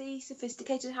classy,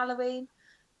 sophisticated Halloween,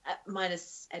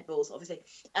 minus Ed Balls, obviously.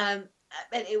 And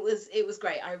it was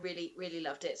great. I really, really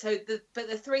loved it. So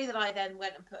the three that I then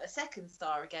went and put a second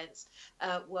star against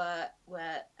were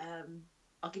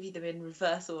I'll give you them in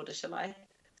reverse order, shall I?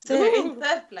 So in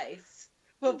third place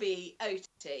will be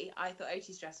Oti. I thought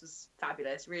Oti's dress was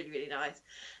fabulous, really, really nice.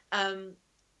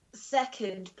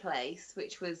 Second place,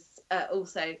 which was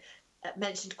also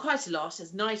mentioned quite a lot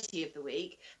as Nightie of the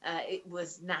Week, it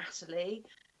was Natalie.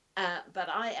 But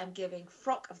I am giving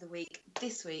Frock of the Week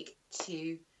this week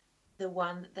to the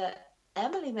one that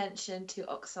Emily mentioned, to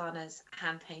Oksana's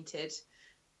hand-painted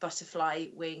butterfly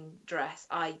wing dress.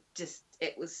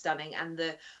 It was stunning, and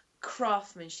the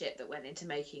craftsmanship that went into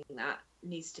making that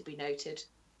needs to be noted,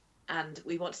 and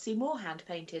we want to see more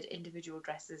hand-painted individual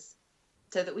dresses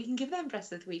so that we can give them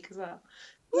dress of the week as well.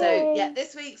 Yay! So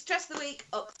this week's dress of the week,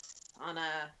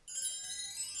 Oksana.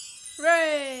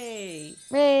 Hooray!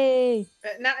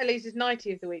 Natalie's is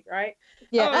Nightie of the Week, right?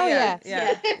 Yeah.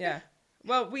 Yeah.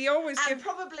 Well, we always give...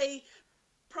 Probably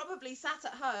sat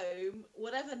at home,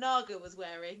 whatever Naga was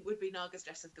wearing would be Naga's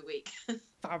dress of the week.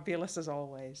 Fabulous as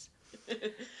always.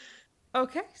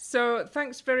 Okay, so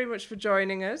thanks very much for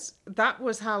joining us. That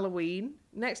was Halloween.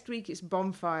 Next week it's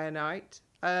Bonfire Night.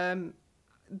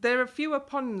 There are fewer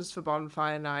puns for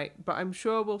Bonfire Night, but I'm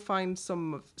sure we'll find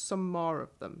some more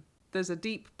of them. There's a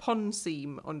deep pun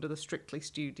seam under the Strictly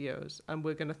Studios, and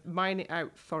we're going to mine it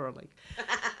out thoroughly.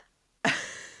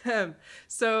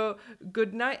 So,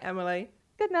 good night, Emily.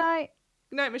 Good night.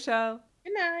 Good night, Michelle.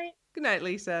 Good night. Good night,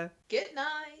 Lisa. Good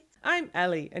night. I'm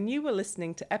Ellie, and you were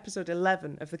listening to episode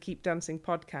 11 of the Keep Dancing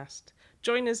podcast.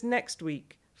 Join us next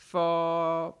week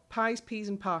for Pies, Peas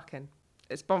and Parkin.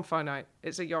 It's Bonfire Night.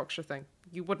 It's a Yorkshire thing.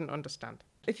 You wouldn't understand.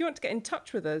 If you want to get in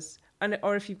touch with us,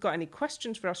 or if you've got any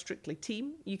questions for our Strictly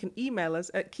team, you can email us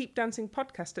at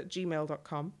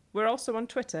keepdancingpodcast@gmail.com. We're also on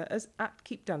Twitter as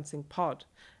 @keepdancingpod.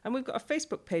 And we've got a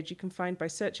Facebook page you can find by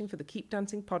searching for the Keep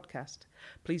Dancing podcast.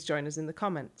 Please join us in the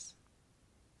comments.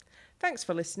 Thanks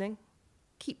for listening.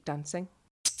 Keep dancing.